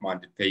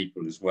 like-minded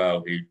people as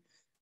well, who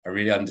I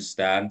really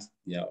understand.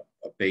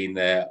 I've been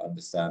there,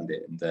 understand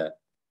it, and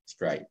it's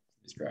great.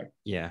 It's great.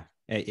 Yeah,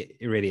 it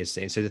really is.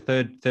 So the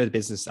third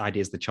business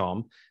idea is the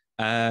charm.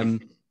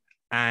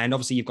 And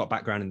obviously you've got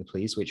background in the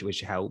police,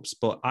 which helps.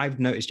 But I've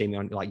noticed, Jamie,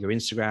 on like your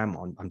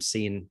Instagram, I'm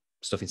seeing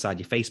stuff inside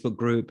your Facebook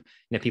group.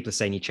 People are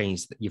saying you've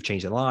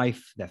changed their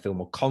life. They feel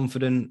more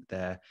confident.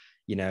 They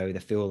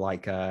feel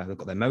like they've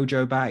got their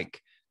mojo back.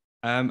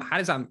 How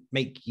does that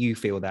make you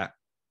feel that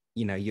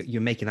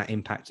you're making that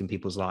impact in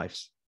people's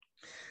lives?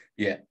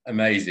 Yeah,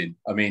 amazing.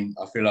 I mean,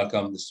 I feel like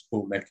I'm the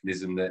support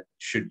mechanism that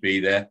should be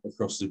there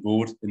across the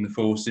board in the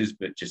forces,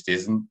 but just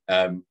isn't.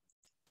 And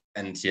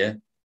yeah,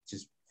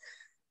 just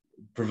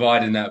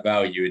providing that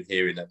value and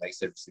hearing that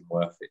makes everything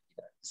worth it.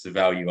 It's a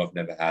value I've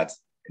never had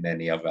in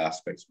any other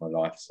aspects of my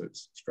life, so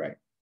it's great.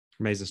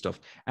 Amazing stuff.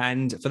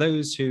 And for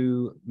those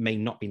who may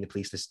not be in the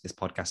police, this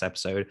podcast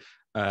episode,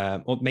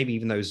 or maybe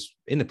even those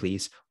in the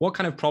police, what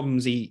kind of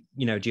problems do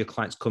your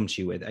clients come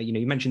to you with?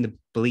 You mentioned the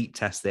bleep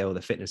test there, or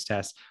the fitness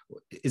test.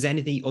 Is there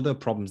any other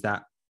problems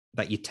that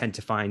you tend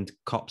to find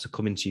cops are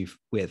coming to you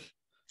with?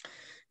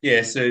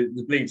 Yeah, so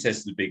the bleep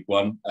test is a big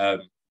one.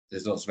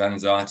 There's lots of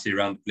anxiety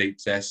around the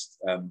bleep test.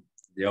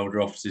 The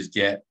older officers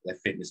get, their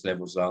fitness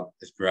levels aren't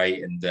as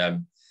great,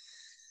 and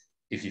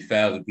if you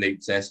fail the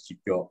bleep test, you've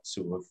got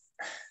sort of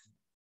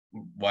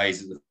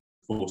ways that the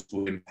force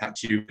will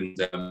impact you and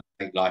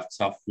make life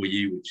tough for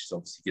you, which is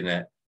obviously going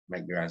to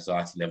make your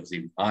anxiety levels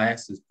even higher.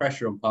 So there's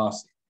pressure on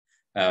passing,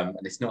 and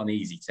it's not an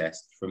easy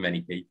test for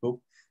many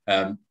people.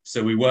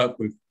 So we work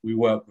with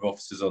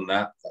officers on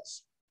that.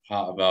 That's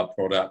part of our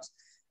product.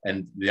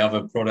 And the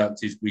other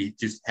product is we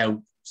just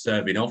help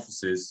serving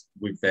officers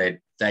with their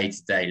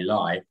day-to-day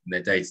life and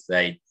their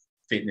day-to-day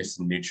fitness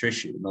and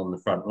nutrition on the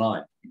front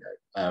line.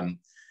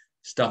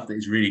 Stuff that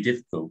is really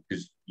difficult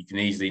because you can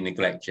easily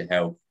neglect your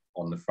health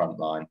on the front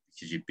line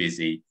because you're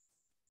busy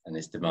and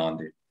it's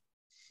demanded.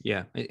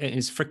 Yeah,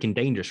 it's freaking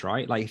dangerous,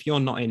 right? Like if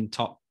you're not in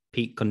top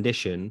peak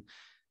condition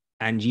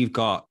and you've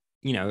got,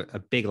 a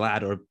big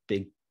lad or a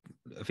big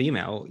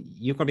female,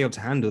 you've got to be able to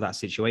handle that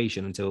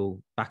situation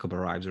until backup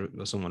arrives or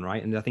someone,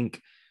 right? And I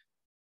think,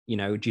 do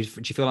you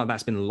feel like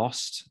that's been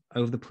lost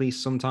over the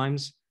police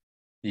sometimes?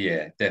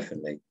 Yeah,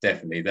 definitely.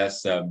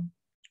 That's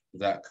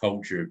that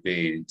culture of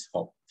being in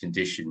top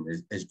condition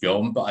has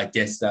gone, but I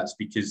guess that's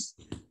because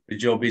the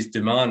job is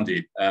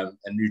demanded, and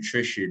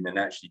nutrition and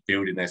actually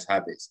building those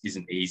habits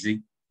isn't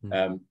easy,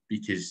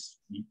 because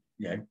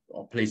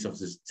our police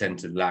officers tend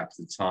to lack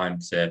the time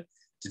to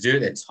do it.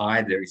 They're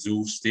tired, they're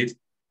exhausted,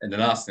 and the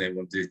last thing they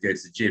want to do is go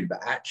to the gym.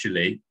 But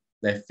actually,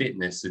 their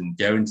fitness and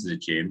going to the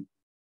gym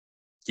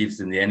gives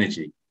them the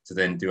energy to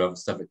then do other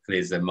stuff. It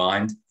clears their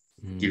mind,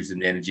 gives them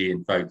the energy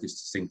and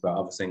focus to think about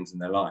other things in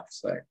their life.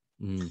 So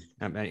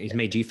it's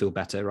made you feel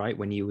better, right,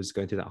 when you was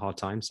going through that hard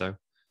time. So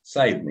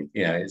saved me,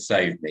 it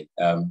saved me.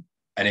 And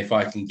if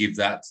I can give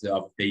that to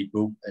other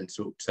people and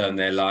sort of turn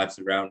their lives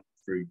around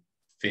through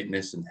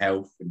fitness and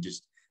health and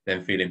just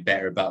them feeling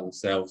better about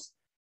themselves,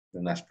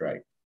 then that's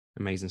great.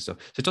 Amazing stuff.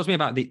 So talk to me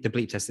about the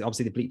bleep test.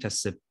 Obviously, the bleep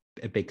test is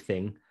a big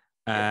thing.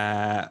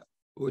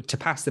 To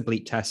pass the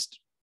bleep test,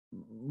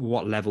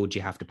 what level do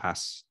you have to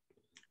pass?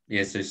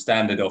 Yeah, so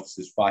standard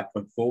officers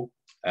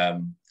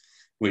 5.4,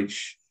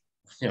 which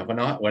when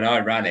I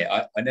ran it,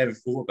 I never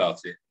thought about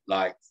it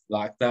like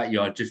that.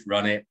 I just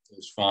run it. It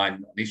was fine,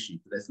 not an issue.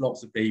 But there's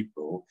lots of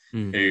people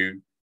who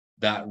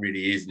that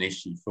really is an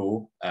issue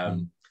for.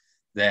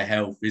 Their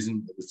health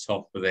isn't at the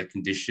top of their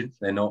condition.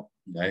 They're not,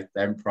 they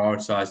haven't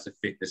prioritised the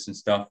fitness and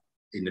stuff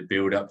in the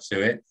build up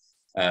to it,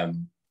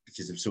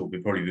 because they've sort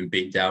of probably been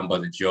beat down by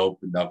the job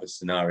and other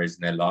scenarios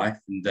in their life.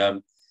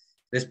 And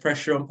there's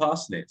pressure on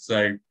passing it.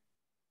 So,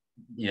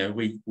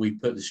 we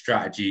put the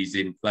strategies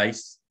in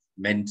place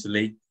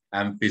mentally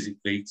and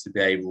physically to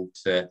be able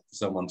for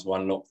someone to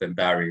unlock them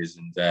barriers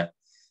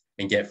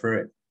and get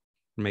through it.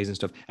 Amazing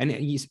stuff. And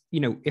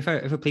if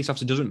a police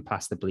officer doesn't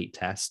pass the bleep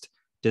test,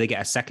 do they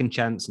get a second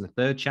chance and a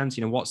third chance?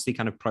 What's the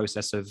kind of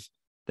process of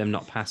them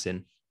not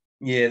passing?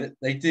 Yeah,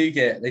 they do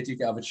get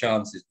other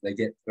chances. They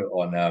get put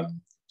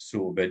on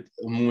sort of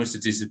almost a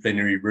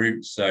disciplinary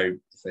route. So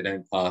if they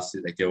don't pass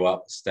it, they go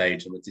up a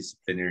stage on the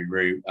disciplinary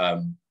route.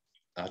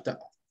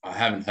 I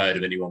haven't heard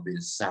of anyone being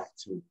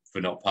sacked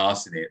for not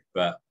passing it,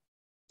 but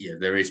yeah,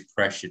 there is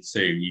pressure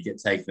too. You get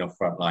taken off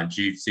frontline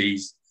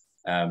duties.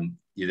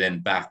 You then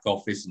back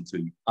office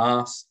until you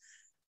pass,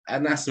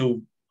 and that's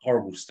all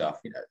horrible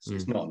stuff.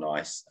 It's not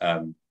nice.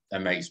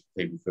 That makes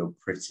people feel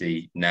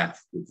pretty naff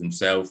with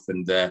themselves,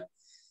 and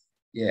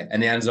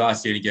and the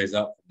anxiety only goes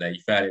up from there.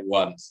 You fail it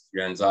once,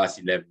 your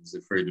anxiety levels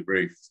are through the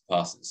roof to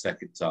pass it the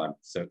second time,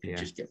 so it can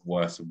just get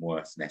worse and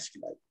worse and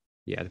escalate.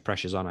 Yeah, the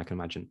pressure's on, I can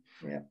imagine.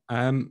 Yeah.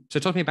 So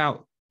talk to me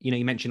about,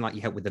 you mentioned like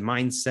you help with the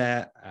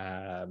mindset,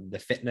 the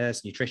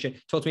fitness, nutrition.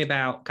 Talk to me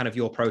about kind of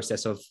your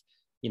process of,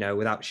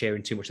 without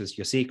sharing too much of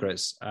your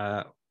secrets,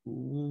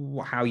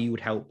 how you would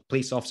help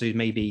police officers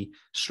maybe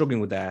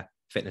struggling with their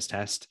fitness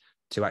test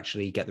to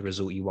actually get the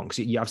result you want.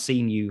 Because I've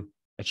seen you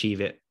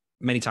achieve it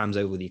many times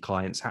over with your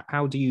clients.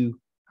 How do you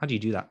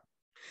do that?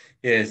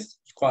 Yes,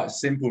 it's quite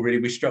simple, really.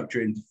 We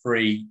structure it into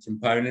 3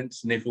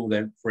 components, and if all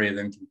them 3 of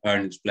them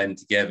components blend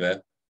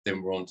together,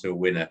 then we're on to a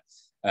winner.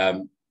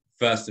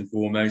 First and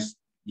foremost,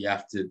 you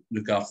have to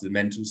look after the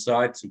mental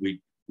side. So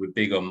we're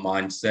big on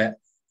mindset,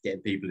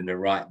 getting people in the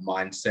right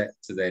mindset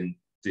to then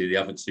do the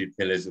other 2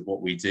 pillars of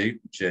what we do,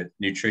 which are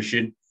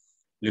nutrition,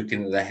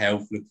 looking at their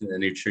health, looking at their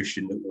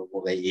nutrition, looking at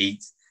what they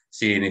eat,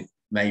 seeing if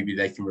maybe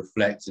they can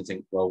reflect and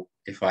think, well,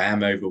 if I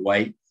am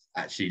overweight,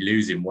 actually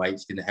losing weight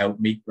is going to help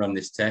me run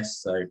this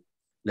test. So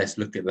let's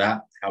look at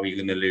that. How are you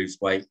going to lose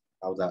weight?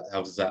 How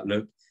does that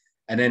look?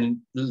 And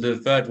then the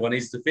third one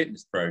is the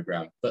fitness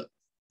program, but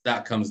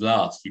that comes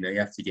last. You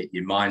have to get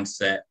your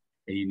mindset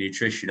and your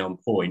nutrition on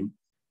point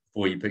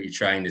before you put your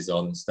trainers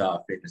on and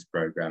start a fitness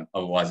program.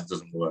 Otherwise, it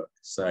doesn't work.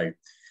 So,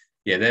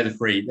 yeah, they're the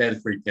three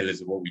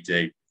pillars of what we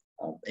do.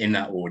 In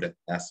that order, it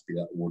has to be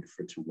that order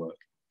for it to work.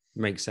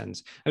 Makes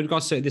sense. And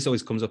regards to this,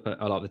 always comes up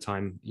a lot of the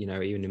time.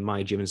 Even in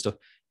my gym and stuff.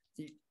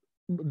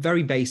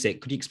 Very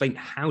basic. Could you explain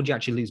how do you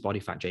actually lose body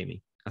fat,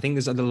 Jamie? I think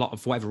there's a lot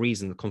of, for whatever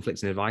reason, the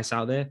conflicting advice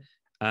out there.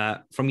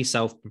 From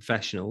yourself,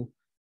 professional,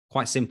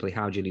 quite simply,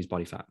 how do you lose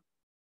body fat?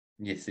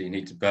 Yes, so you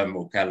need to burn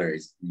more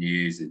calories than you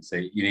use it. So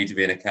you need to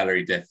be in a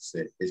calorie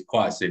deficit. It's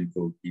quite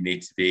simple. You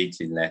need to be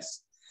eating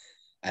less,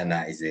 and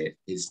that is it.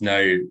 It's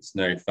no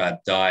fad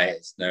diet.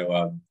 It's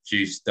no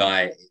juice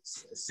diet.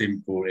 It's a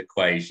simple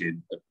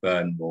equation of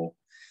burn more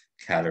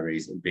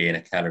calories and be in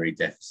a calorie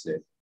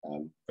deficit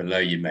below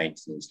your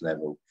maintenance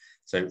level.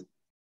 So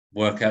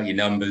work out your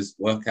numbers,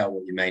 work out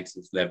what your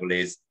maintenance level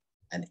is,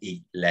 and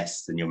eat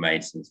less than your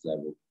maintenance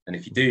level. And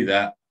if you do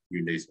that,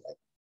 you lose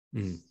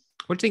weight.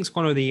 What do you think is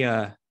one of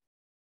the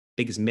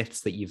biggest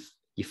myths that you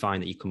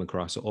find that you come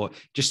across, or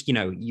just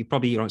you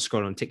probably don't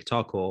scroll on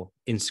TikTok or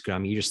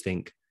Instagram, you just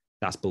think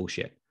that's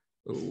bullshit?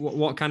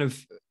 What kind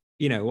of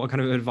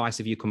advice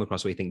have you come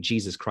across where you think,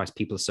 Jesus Christ,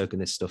 people are soaking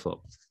this stuff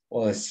up?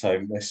 Well, there's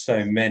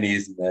so many,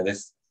 isn't there?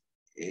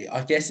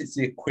 I guess it's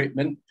the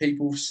equipment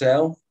people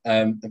sell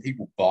and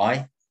people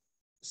buy.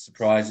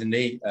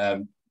 Surprisingly,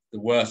 the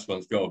worst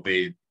one's got to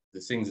be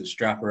the things that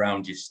strap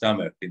around your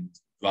stomach and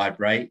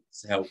vibrate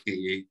to help get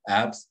your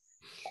abs.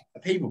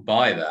 People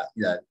buy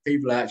that.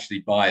 People actually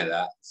buy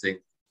that.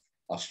 Think,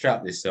 I'll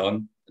strap this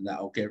on and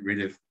that'll get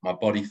rid of my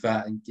body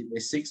fat and give me a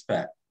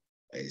 6-pack.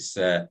 It's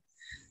the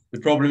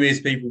problem is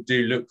people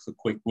do look for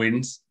quick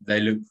wins. They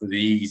look for the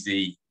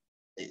easy.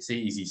 It's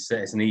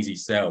an easy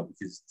sell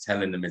because it's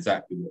telling them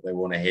exactly what they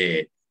want to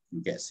hear.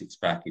 You get a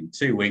 6-pack in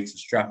 2 weeks of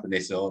strapping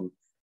this on,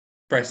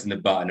 pressing the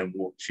button and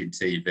watching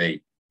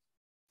TV.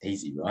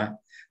 Easy, right?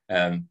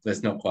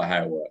 That's not quite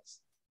how it works.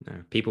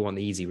 No, people want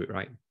the easy route,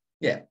 right?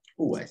 Yeah,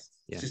 always.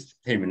 Yeah. It's just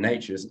human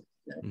nature, isn't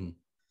it?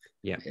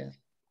 Yeah.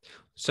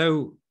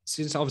 So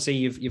since obviously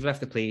you've left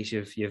the police,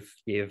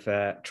 you've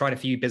tried a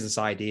few business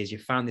ideas,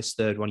 you've found this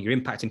third one, you're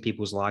impacting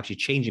people's lives, you're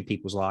changing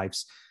people's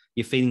lives,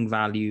 you're feeling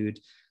valued.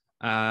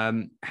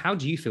 How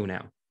do you feel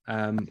now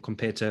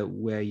compared to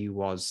where you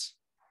was?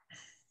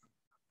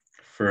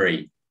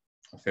 Free.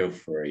 I feel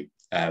free.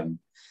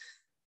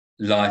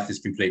 Life has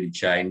completely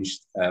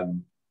changed.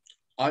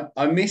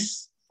 I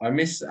miss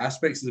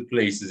aspects of the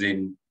police, as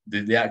in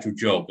the actual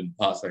job and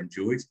parts I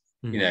enjoyed.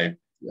 There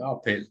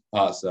are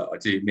parts that I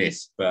do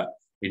miss, but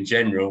in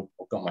general,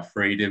 I've got my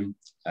freedom.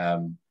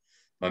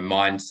 My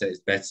mindset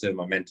is better.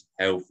 My mental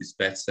health is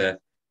better.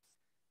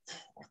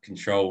 I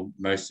control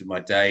most of my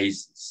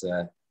days.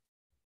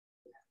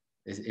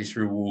 It's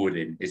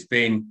rewarding. It's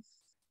been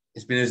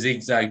a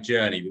zigzag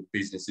journey, but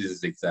business is a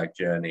zigzag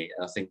journey.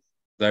 And I think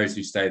those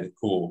who stay the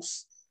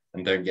course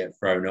and don't get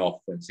thrown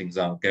off when things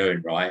aren't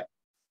going right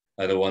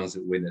are the ones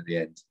that win at the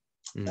end.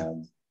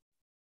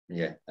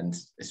 And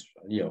it's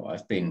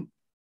I've been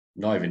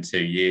not even 2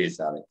 years,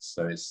 Alex.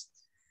 So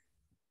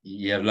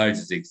you have loads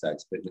of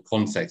zigzags, but in the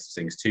context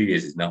of things, 2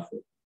 years is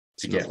nothing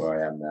to get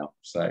where I am now.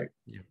 So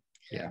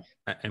yeah.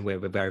 And we're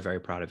very, very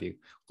proud of you.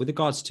 With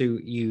regards to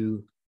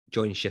you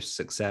joining Shift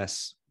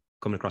Success,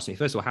 coming across me,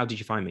 first of all, how did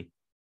you find me?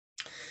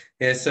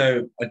 Yeah,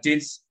 so I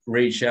did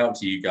reach out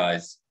to you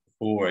guys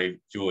before I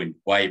joined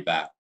way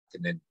back,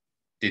 and then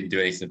didn't do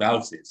anything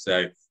about it. So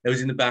it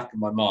was in the back of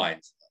my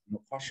mind. I'm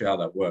not quite sure how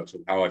that works or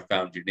how I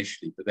found you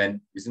initially, but then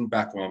it was in the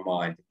back of my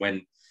mind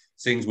when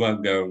things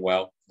weren't going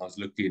well. I was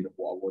looking at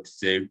what I wanted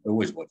to do. I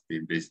always wanted to be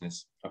in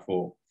business. I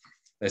thought,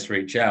 let's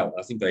reach out.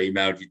 I think I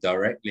emailed you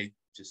directly,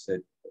 just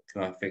said,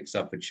 can I fix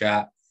up a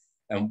chat?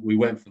 And we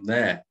went from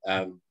there.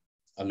 I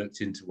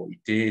looked into what you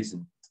did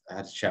and I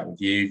had a chat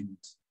with you. And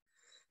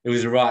it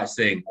was the right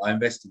thing. I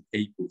invest in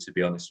people, to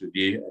be honest with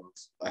you.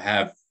 And I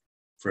have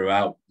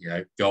throughout,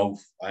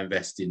 golf. I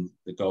invest in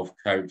the golf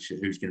coach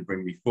who's going to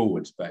bring me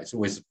forwards, but it's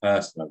always the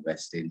person I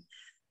invest in.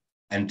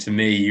 And to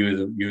me,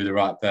 you were the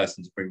right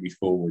person to bring me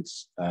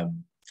forwards.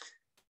 And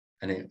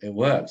it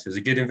worked. It was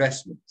a good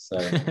investment. So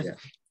yeah.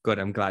 Good.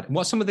 I'm glad.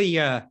 What's some of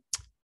the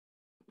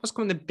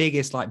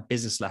biggest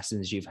business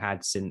lessons you've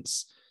had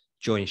since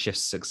joining Shift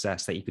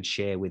Success that you could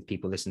share with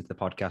people listening to the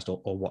podcast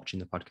or watching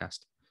the podcast?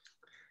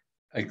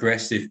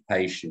 Aggressive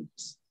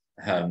patience.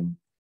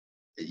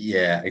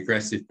 Yeah,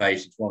 aggressive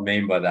patience. What I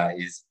mean by that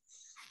is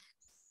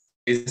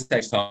it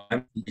takes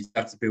time. You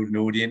have to build an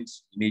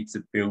audience. You need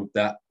to build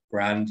that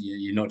brand.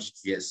 You're not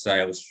just to get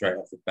sales straight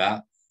off the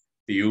bat,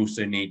 but you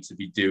also need to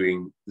be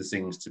doing the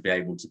things to be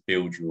able to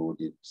build your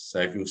audience. So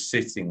if you're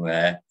sitting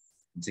there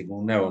and thinking,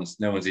 well,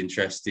 no one's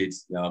interested,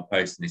 I'm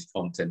posting this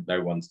content,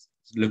 no one's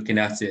looking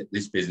at it,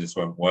 this business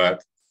won't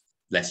work,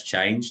 let's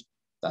change.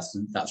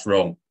 That's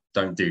wrong.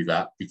 Don't do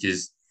that,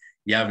 because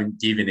you haven't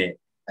given it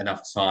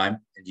enough time,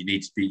 and you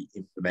need to be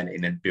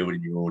implementing and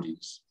building your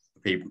audience for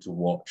people to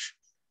watch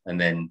and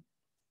then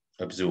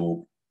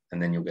absorb,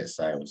 and then you'll get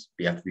sales.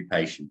 But you have to be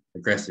patient,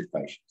 aggressive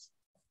patience.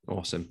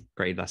 Awesome.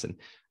 Great lesson.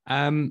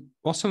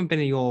 What's some been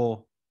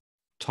your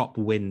top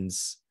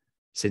wins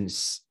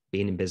since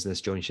being in business,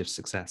 joining Shift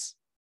Success?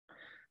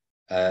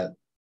 The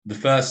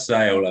first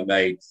sale I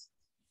made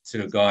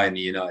to a guy in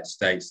the United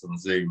States on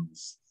Zoom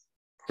was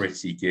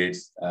pretty good.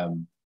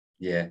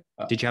 Yeah.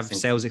 Did you have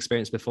sales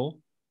experience before?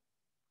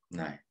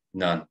 No,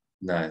 none.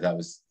 No, that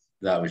was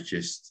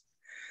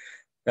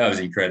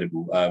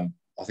incredible. I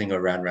think I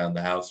ran around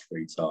the house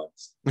 3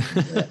 times.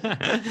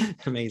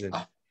 Amazing.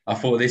 I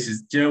thought do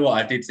you know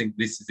what? I did think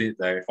this is it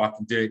though. If I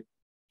can do it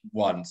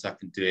once, I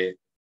can do it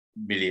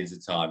millions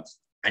of times.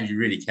 And you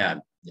really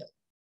can. Yeah.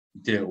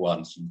 You do it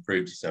once, you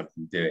prove to yourself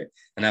you can do it.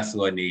 And that's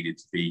all I needed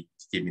to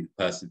give me the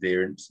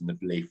perseverance and the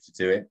belief to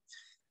do it.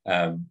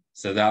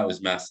 So that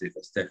was massive.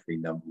 That's definitely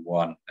number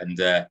one. And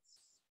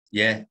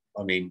yeah,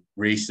 I mean,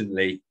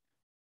 recently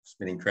it's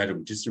been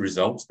incredible. Just the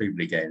results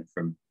people are getting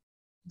from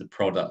the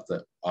product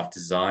that I've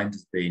designed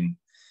has been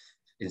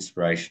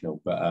inspirational.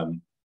 But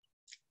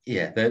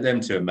yeah,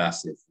 them two are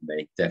massive for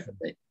me,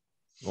 definitely.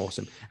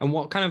 Awesome. And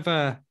what kind of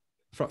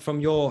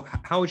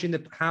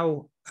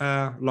how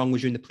long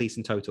was you in the police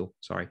in total?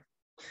 Sorry.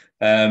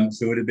 So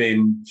it would have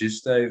been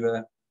just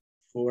over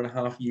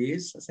 4.5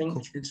 years, I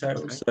think, in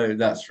total. Okay. So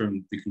that's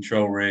from the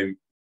control room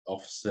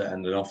officer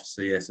and an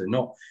officer. Yeah, so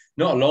not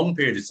a long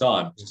period of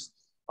time. Just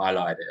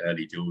highlighted it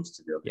early doors,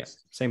 to be honest. Yeah,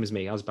 same as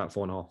me. I was about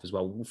 4.5 as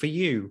well. For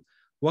you,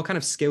 what kind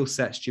of skill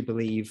sets do you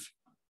believe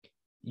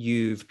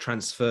you've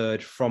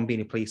transferred from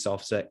being a police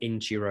officer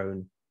into your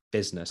own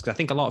business? Because I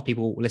think a lot of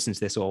people listen to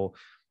this or,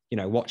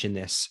 watching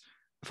this,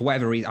 for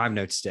whatever reason, I've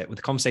noticed it with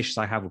the conversations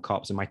I have with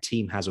cops and my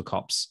team has with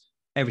cops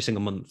every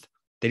single month,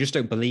 they just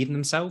don't believe in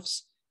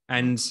themselves.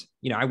 And,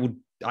 I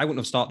wouldn't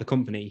have started the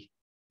company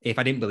if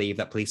I didn't believe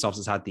that police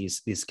officers had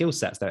these skill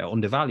sets that are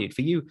undervalued.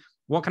 For you,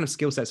 what kind of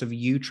skill sets have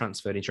you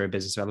transferred into your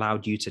business that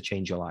allowed you to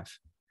change your life?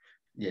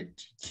 Yeah,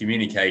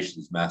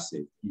 communication is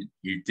massive.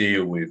 You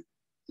deal with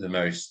the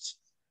most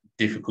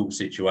difficult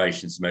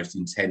situations, the most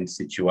intense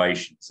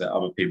situations that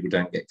other people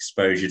don't get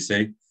exposure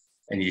to.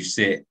 And you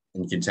sit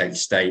and you can take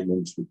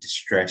statements with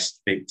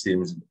distressed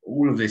victims and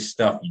all of this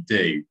stuff you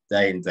do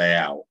day in, day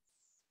out.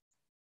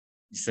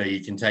 So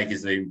you can take a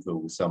Zoom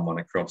call with someone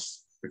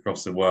across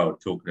the world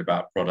talking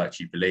about a product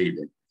you believe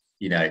in.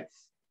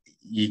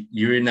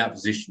 You're in that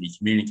position. Your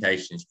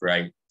communication is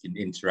great. You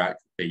can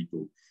interact with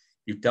people.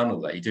 You've done all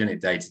that. You're doing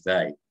it day to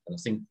day. And I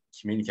think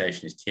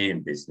communication is key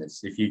in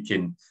business. If you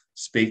can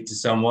speak to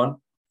someone,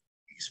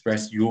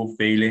 express your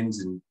feelings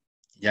and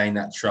gain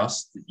that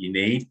trust that you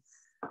need,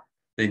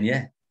 then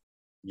yeah,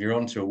 you're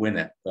on to a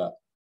winner. But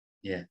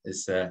yeah,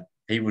 it's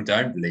people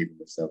don't believe in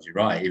themselves. You're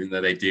right. Even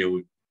though they deal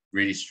with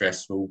really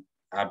stressful,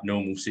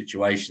 abnormal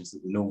situations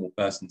that the normal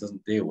person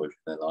doesn't deal with in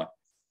their life.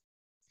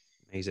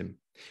 Amazing.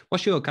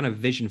 What's your kind of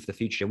vision for the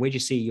future? Where do you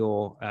see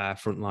your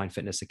Frontline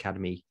Fitness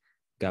Academy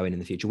going in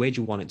the future? Where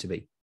do you want it to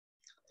be?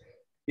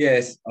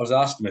 Yes, I was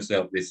asking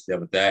myself this the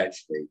other day,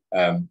 actually.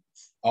 I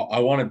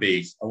want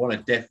to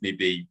definitely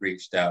be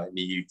reached out in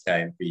the UK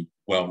and be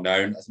well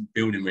known. I think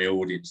building my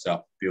audience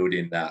up,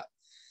 building that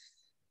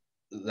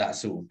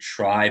sort of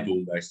tribe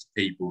almost,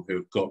 people who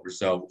have got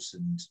results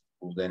and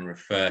will then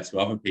refer to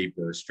other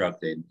people who are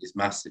struggling is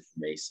massive for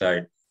me.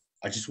 So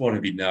I just want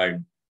to be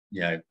known,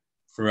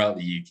 throughout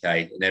the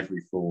UK in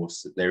every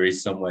force, that there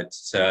is somewhere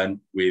to turn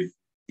with.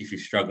 If you're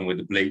struggling with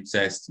the bleep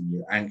test and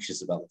you're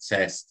anxious about the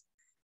test,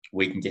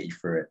 we can get you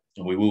through it,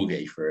 and we will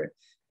get you through it.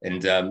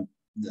 And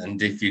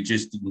if you're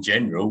just in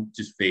general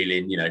just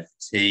feeling,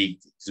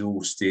 fatigued,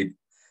 exhausted,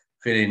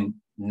 feeling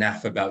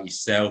naff about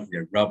yourself,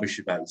 rubbish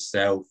about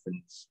yourself, and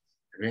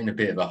you're in a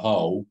bit of a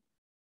hole,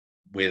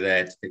 we're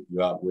there to pick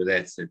you up. We're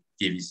there to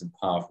give you some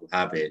powerful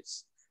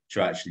habits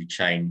to actually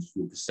change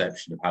your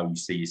perception of how you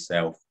see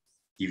yourself,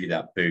 give you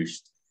that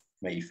boost,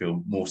 make you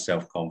feel more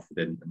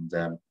self-confident,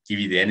 and give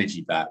you the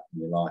energy back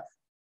in your life.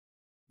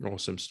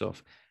 Awesome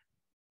stuff.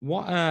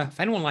 What if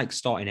anyone likes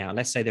starting out,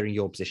 let's say they're in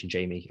your position,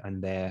 Jamie,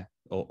 and the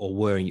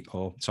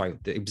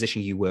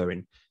position you were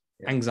in,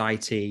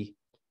 anxiety,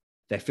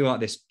 they feel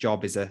like this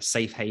job is a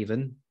safe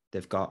haven.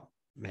 They've got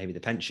maybe the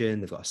pension,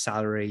 they've got a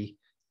salary,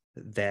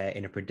 they're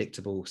in a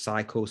predictable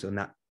cycle, so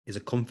that is a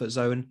comfort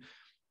zone.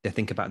 They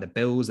think about the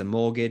bills, the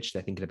mortgage,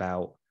 they're thinking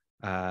about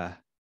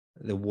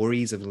the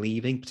worries of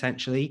leaving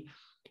potentially,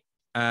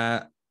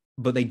 but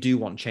they do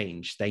want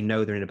change. They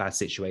know they're in a bad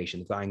situation.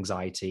 They've got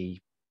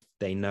anxiety.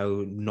 They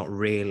know not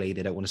really,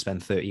 they don't want to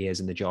spend 30 years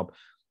in the job,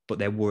 but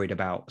they're worried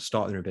about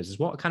starting their business.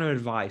 What kind of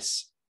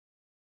advice,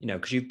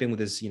 because you've been with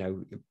us,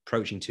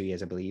 approaching 2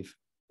 years, I believe.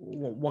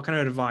 What kind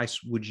of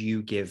advice would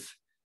you give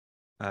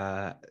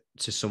to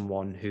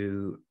someone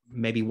who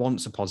maybe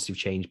wants a positive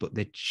change, but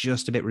they're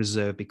just a bit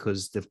reserved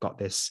because they've got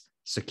this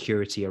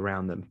security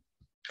around them?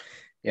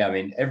 Yeah, I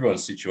mean,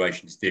 everyone's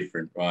situation is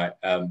different, right?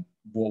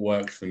 What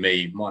works for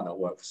me might not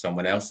work for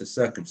someone else. The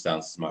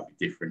circumstances might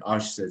be different. I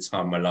was just at a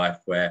time in my life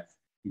where,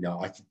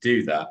 I could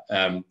do that.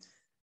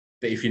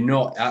 But if you're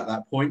not at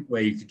that point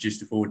where you could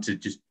just afford to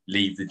just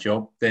leave the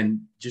job,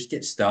 then just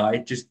get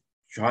started. Just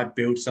try to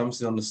build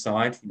something on the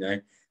side,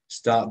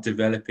 start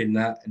developing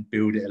that and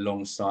build it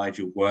alongside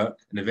your work.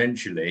 And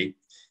eventually,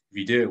 if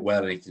you do it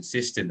well and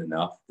consistent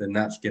enough, then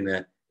that's going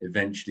to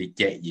eventually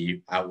get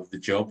you out of the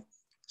job.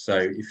 So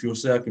if your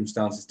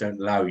circumstances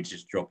don't allow you to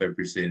just drop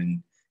everything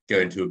and go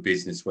into a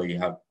business where you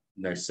have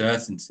no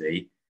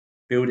certainty,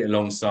 build it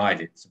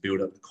alongside it to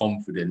build up the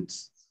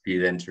confidence for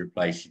you then to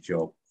replace your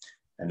job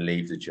and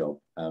leave the job.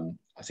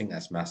 I think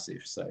that's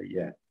massive. So,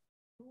 yeah.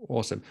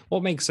 Awesome.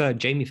 What makes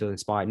Jamie feel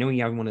inspired? Knowing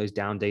you having one of those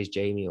down days,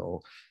 Jamie, or,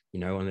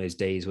 one of those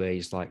days where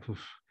you're just like,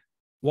 oof,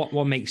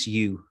 what makes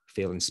you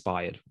feel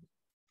inspired?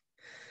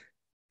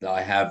 That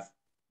I have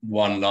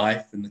one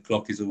life and the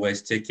clock is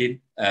always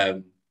ticking.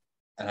 And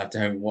I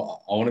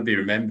want to be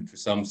remembered for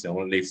something. I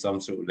want to leave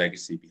some sort of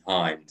legacy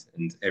behind.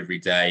 And every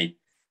day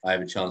I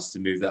have a chance to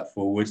move that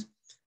forward.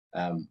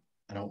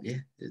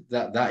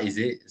 That is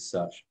it as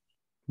such.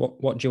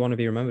 What do you want to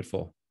be remembered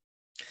for?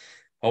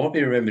 I want to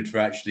be remembered for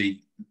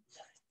actually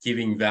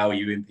giving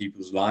value in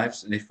people's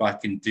lives. And if I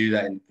can do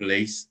that in the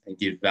police and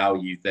give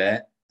value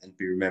there and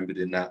be remembered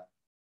in that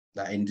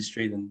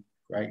industry, then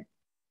great.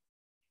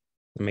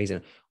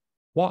 Amazing.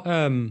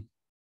 Let's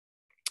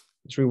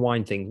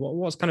rewind things.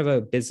 What's kind of a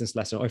business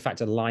lesson, or in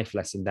fact, a life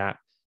lesson that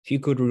if you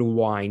could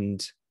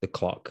rewind the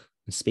clock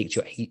and speak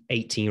to your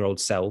 18-year-old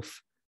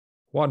self,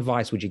 what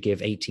advice would you give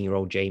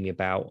 18-year-old Jamie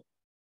about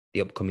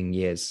the upcoming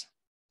years?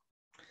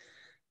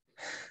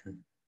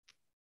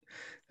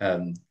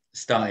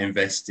 Start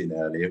investing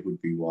earlier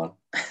would be one.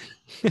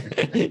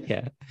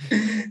 Yeah.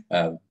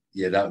 That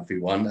would be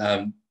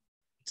one.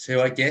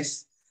 Two, I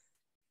guess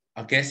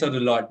I'd have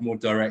liked more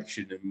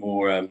direction and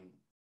more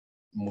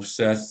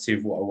certainty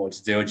of what I wanted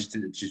to do. I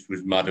just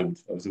was muddled.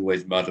 I was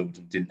always muddled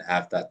and didn't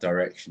have that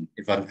direction.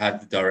 If I'd have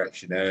had the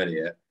direction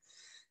earlier,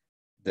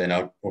 then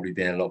I'd probably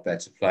be in a lot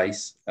better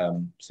place.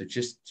 So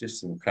just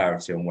some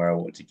clarity on where I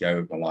wanted to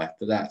go with my life.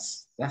 But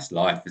that's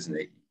life, isn't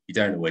it? You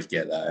don't always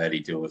get that early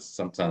doors.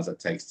 Sometimes that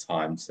takes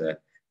time to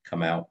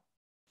come out.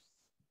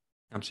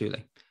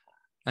 Absolutely.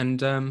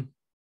 And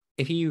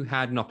if you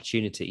had an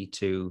opportunity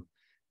to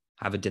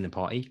have a dinner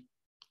party,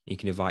 you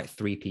can invite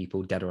 3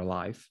 people, dead or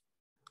alive.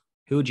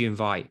 Who would you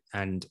invite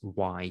and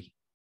why?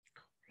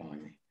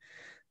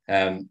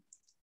 There's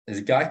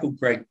a guy called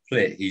Greg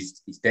Plitt.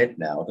 He's dead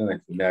now. I don't know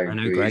if you know. I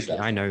know Greg.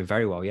 I know him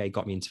very well. Yeah, he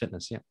got me into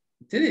fitness. Yeah.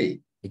 Did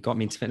he? He got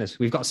me into fitness.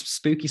 We've got some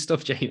spooky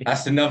stuff, Jamie.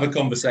 That's another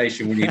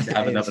conversation we need to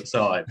have another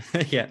time.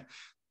 Yeah.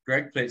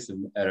 Greg Plitt's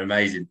an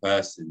amazing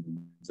person.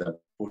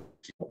 But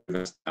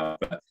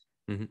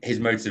his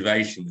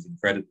motivation was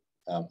incredible.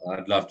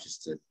 I'd love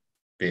just to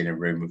be in a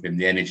room with him.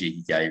 The energy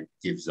he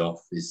gives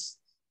off is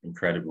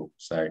incredible.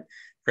 So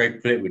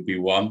Greg Plitt would be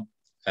one.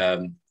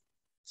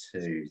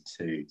 Two.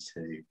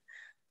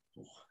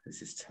 Oh,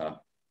 this is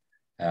tough.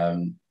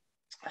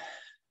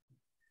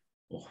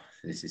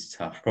 This is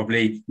tough.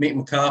 Probably Mick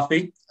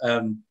McCarthy.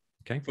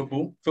 Okay.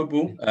 Football.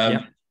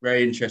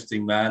 Very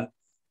interesting man.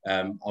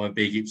 I'm a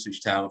big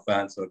Ipswich Town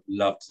fan, so I'd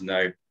love to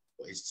know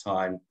what his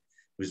time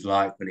was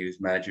like when he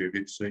was manager of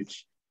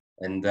Ipswich.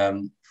 And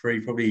three,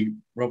 probably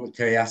Robert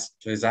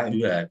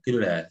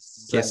Kiyosaki.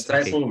 Say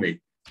it for me.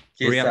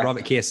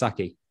 Robert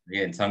Kiyosaki.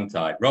 Again,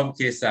 tongue-tied. Robert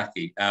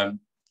Kiyosaki.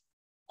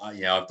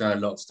 I've done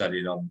a lot of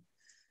studying on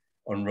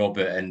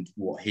Robert and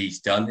what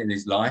he's done in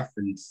his life,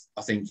 and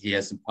I think he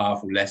has some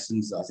powerful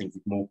lessons that I think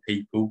if more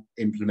people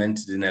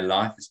implemented in their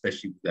life,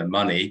 especially with their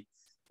money,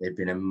 they'd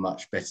be in a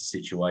much better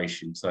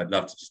situation. So I'd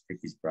love to just pick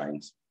his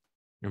brains.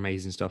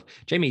 Amazing stuff.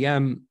 Jamie,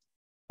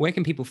 where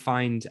can people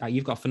find,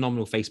 you've got a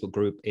phenomenal Facebook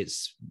group.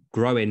 It's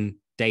growing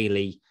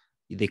daily.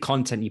 The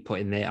content you put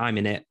in there, I'm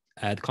in it.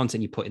 The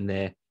content you put in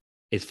there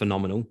is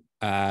phenomenal.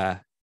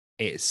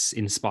 It's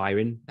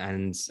inspiring.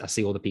 And I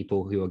see all the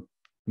people who are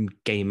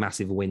gaining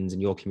massive wins in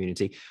your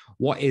community.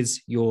 What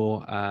is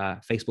your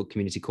Facebook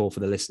community called for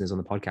the listeners on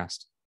the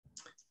podcast?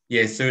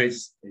 Yeah, so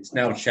it's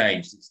now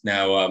changed. It's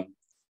now,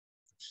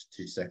 just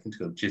 2 seconds,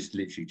 I've just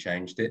literally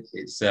changed it.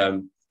 It's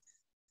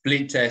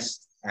bleed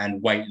test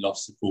and weight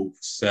loss support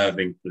for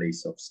serving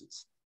police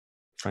officers.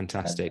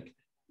 Fantastic.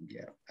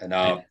 And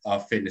our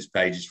fitness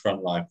page is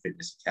Frontline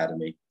Fitness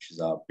Academy, which is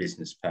our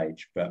business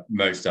page, but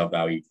most of our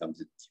value comes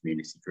in the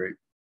community group.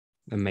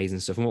 Amazing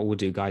stuff. And what we'll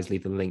do, guys,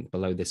 leave the link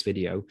below this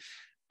video.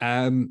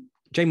 Jane,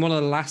 one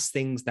of the last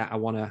things that I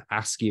want to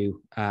ask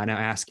you, and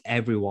I ask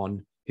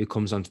everyone who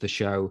comes onto the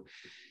show,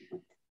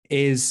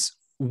 is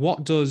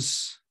what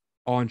does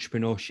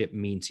entrepreneurship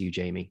mean to you,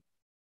 Jamie?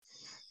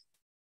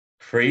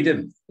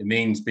 Freedom. It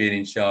means being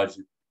in charge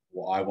of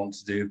what I want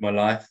to do with my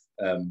life,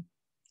 and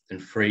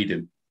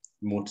freedom,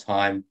 more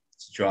time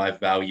to drive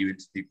value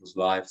into people's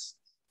lives,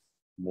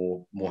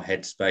 more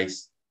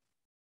headspace.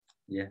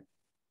 Yeah,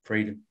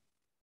 freedom.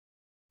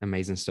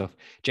 Amazing stuff.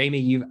 Jamie,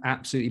 you've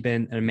absolutely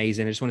been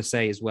amazing. I just want to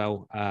say as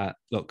well,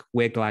 look,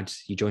 we're glad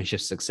you joined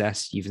Shift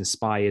Success. You've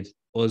inspired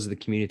us, the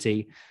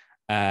community,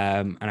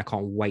 and I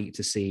can't wait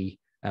to see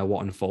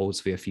what unfolds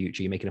for your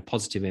future. You're making a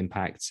positive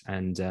impact,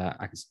 and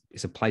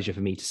it's a pleasure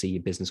for me to see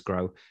your business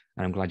grow.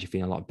 And I'm glad you're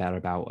feeling a lot better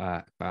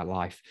about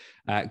life.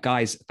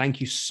 Guys, thank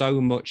you so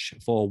much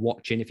for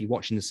watching. If you're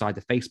watching inside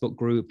the Facebook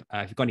group,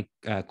 if you've got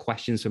any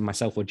questions for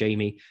myself or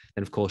Jamie,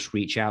 then of course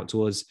reach out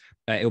to us.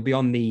 It'll be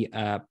on the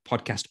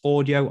podcast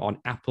audio on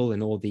Apple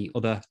and all the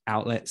other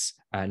outlets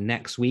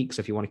next week.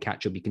 So if you want to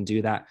catch up, you can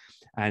do that.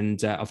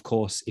 And of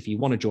course, if you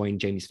want to join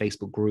Jamie's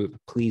Facebook group,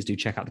 please do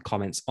check out the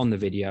comments on the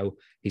video.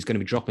 He's going to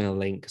be dropping a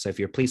link. So if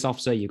you're a police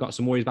officer, you've got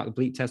some worries about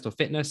the bleep test or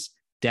fitness,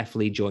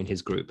 definitely join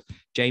his group.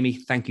 Jamie,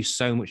 thank you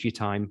so much for your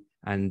time,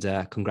 and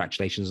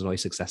congratulations on all your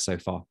success so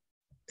far.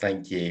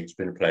 Thank you. It's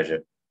been a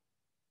pleasure.